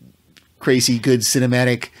in crazy good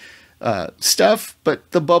cinematic stuff,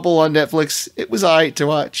 but The Bubble on Netflix, it was all right to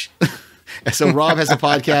watch. So Rob has a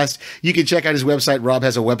podcast. You can check out his website. Rob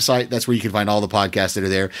has a website. That's where you can find all the podcasts that are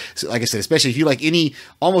there. So like I said, especially if you like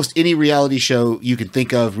almost any reality show you can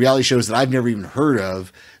think of, reality shows that I've never even heard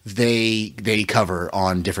of, they cover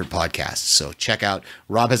on different podcasts. So check out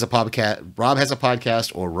Rob has a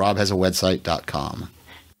podcast or robhasawebsite.com.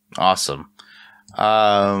 Awesome.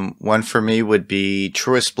 One for me would be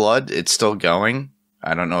Truest Blood. It's still going.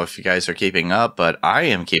 I don't know if you guys are keeping up, but I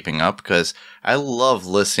am keeping up because I love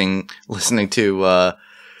listening to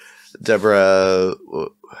Deborah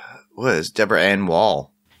Ann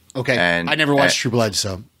Wall. Okay, and I never watched True Blood,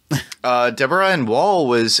 so Deborah Ann Wall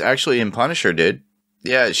was actually in Punisher, dude.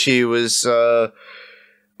 Yeah, she was. I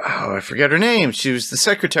forget her name. She was the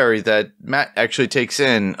secretary that Matt actually takes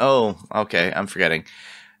in. Oh, okay, I'm forgetting.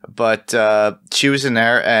 But she was in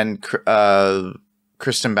there, and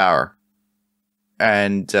Kristen Bauer.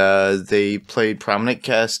 And they played prominent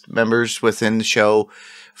cast members within the show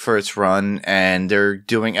for its run, and they're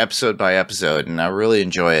doing episode by episode, and I really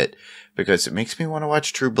enjoy it because it makes me want to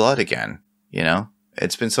watch True Blood again. You know,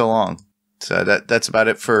 it's been so long. So that's about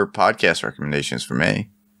it for podcast recommendations for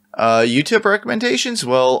me. YouTube recommendations?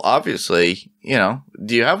 Well, obviously, you know,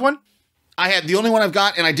 do you have one? I have the only one I've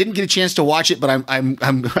got, and I didn't get a chance to watch it, but I'm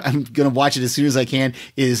gonna watch it as soon as I can.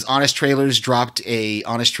 Is Honest Trailers dropped a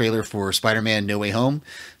Honest trailer for Spider-Man: No Way Home?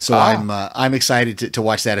 So I'm excited to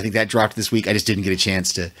watch that. I think that dropped this week. I just didn't get a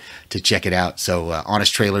chance to check it out. So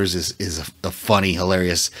Honest Trailers is a funny,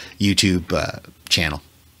 hilarious YouTube channel.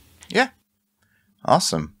 Yeah,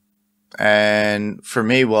 awesome. And for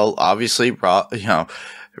me, well, obviously,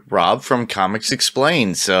 Rob from Comics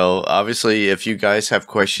Explained. So obviously, if you guys have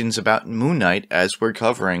questions about Moon Knight as we're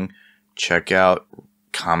covering, check out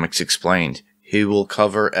Comics Explained. He will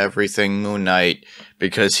cover everything Moon Knight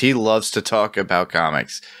because he loves to talk about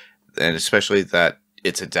comics, and especially that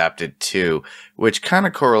it's adapted to, which kind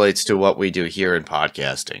of correlates to what we do here in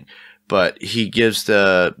podcasting. But he gives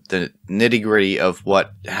the nitty gritty of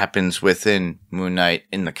what happens within Moon Knight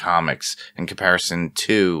in the comics in comparison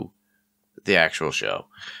to the actual show.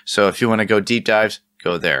 So if you want to go deep dives,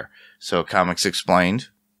 go there. So Comics Explained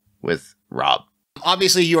with Rob.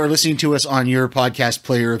 Obviously, you are listening to us on your podcast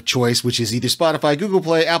player of choice, which is either Spotify, Google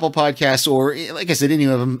Play, Apple Podcasts, or, like I said, any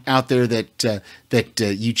of them out there that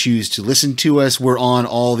you choose to listen to us. We're on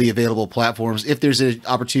all the available platforms. If there's an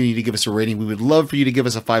opportunity to give us a rating, we would love for you to give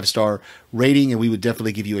us a 5-star rating, and we would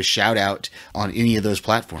definitely give you a shout out on any of those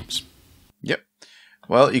platforms. Yep.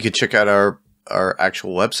 Well, you could check out our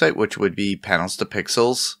actual website, which would be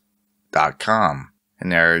panelstopixels.com.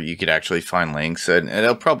 And there you could actually find links, and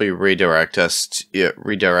it'll probably redirect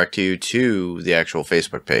you to the actual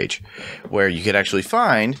Facebook page, where you could actually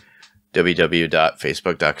find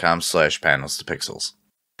www.facebook.com/panelstopixels.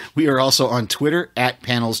 We are also on Twitter at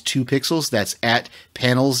panels2pixels. That's at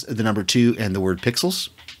panels, the number 2, and the word pixels.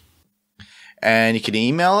 And you can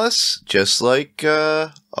email us just like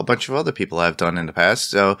a bunch of other people have done in the past.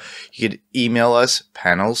 So you could email us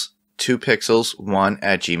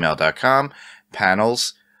panels2pixels1@gmail.com.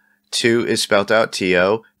 Panels 2 is spelled out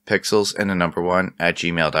TO, pixels and the number 1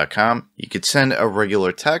 @gmail.com. You could send a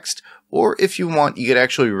regular text, or if you want, you could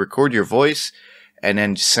actually record your voice and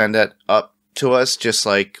then send that up to us just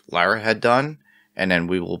like Lara had done. And then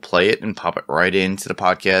we will play it and pop it right into the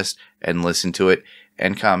podcast and listen to it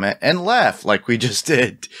and comment and laugh like we just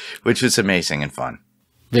did, which was amazing and fun.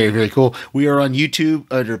 Very, very cool. We are on YouTube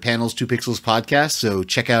under Panels 2 Pixels Podcast, so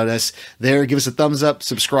check out us there. Give us a thumbs up,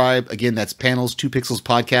 subscribe. Again, that's Panels 2 Pixels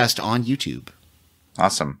Podcast on YouTube.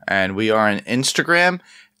 Awesome. And we are on Instagram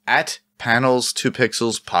at Panels 2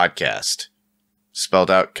 Pixels Podcast, spelled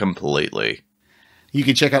out completely. You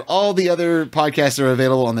can check out all the other podcasts that are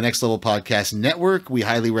available on the Next Level Podcast Network. We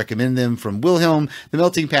highly recommend them, from Wilhelm, The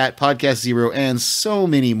Melting Pat, Podcast Zero, and so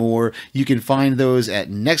many more. You can find those at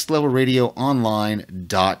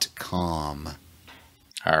nextlevelradioonline.com.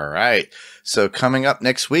 All right. So coming up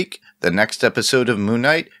next week, the next episode of Moon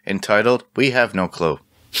Knight, entitled We Have No Clue.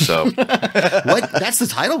 So what? That's the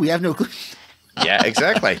title? We have no clue. Yeah,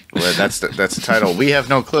 exactly. Well, that's the title. We have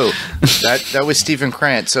no clue. That was Stephen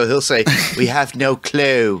Krant, so he'll say, "We have no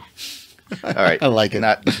clue." All right, I like it.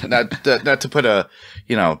 Not to put a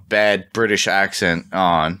bad British accent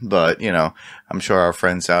on, but I'm sure our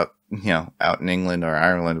friends out in England or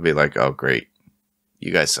Ireland will be like, "Oh, great,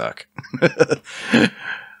 you guys suck." All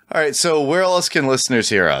right, so where else can listeners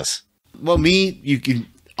hear us? Well, you can.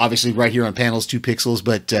 Obviously right here on Panels 2 Pixels,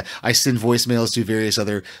 but I send voicemails to various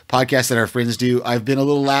other podcasts that our friends do. I've been a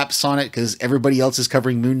little lax on it because everybody else is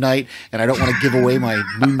covering Moon Knight, and I don't want to give away my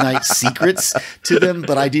Moon Knight secrets to them,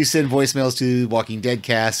 but I do send voicemails to Walking Dead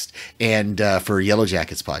Cast and for Yellow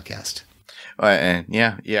Jackets podcast. And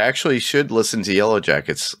yeah, you actually should listen to Yellow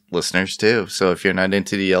Jackets listeners too. So if you're not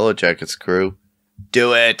into the Yellow Jackets crew,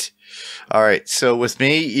 do it. All right. So with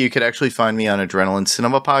me, you could actually find me on Adrenaline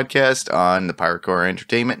Cinema Podcast on the Pirate Core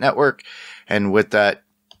Entertainment Network. And with that,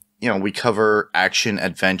 we cover action,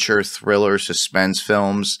 adventure, thriller, suspense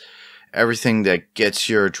films, everything that gets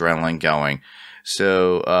your adrenaline going.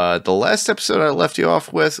 So the last episode I left you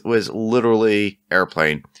off with was literally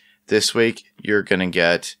Airplane. This week, you're going to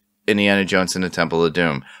get Indiana Jones and the Temple of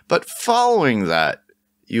Doom. But following that,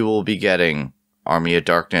 you will be getting Army of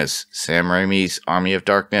Darkness, Sam Raimi's Army of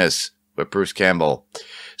Darkness with Bruce Campbell.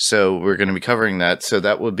 So we're going to be covering that. So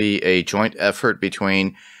that will be a joint effort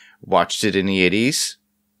between Watched It in the 80s,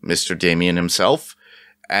 Mr. Damien himself,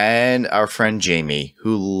 and our friend Jamie,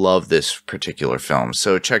 who loved this particular film.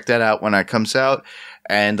 So check that out when that comes out.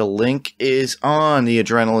 And the link is on the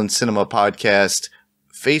Adrenaline Cinema Podcast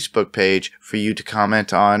Facebook page for you to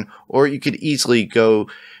comment on, or you could easily go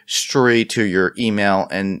straight to your email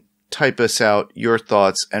and type us out your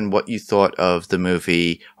thoughts and what you thought of the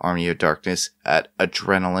movie Army of Darkness at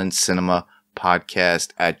adrenalinecinema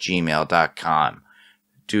podcast@gmail.com.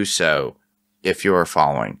 Do so if you are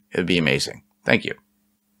following. It would be amazing. Thank you.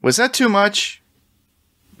 Was that too much?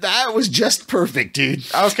 That was just perfect, dude.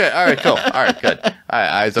 Okay. All right. Cool. All right. Good.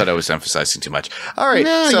 I thought I was emphasizing too much. All right.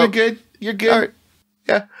 No, so, you're good. You're good. All right.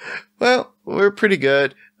 Yeah. Well, we're pretty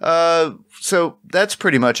good. So that's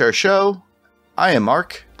pretty much our show. I am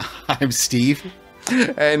Mark. I'm Steve.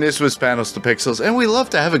 And this was Panels to Pixels. And we love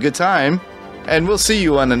to have a good time. And we'll see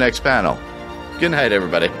you on the next panel. Good night,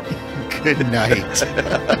 everybody. Good night.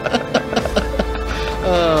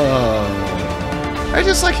 Oh. I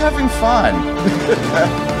just like having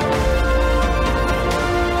fun.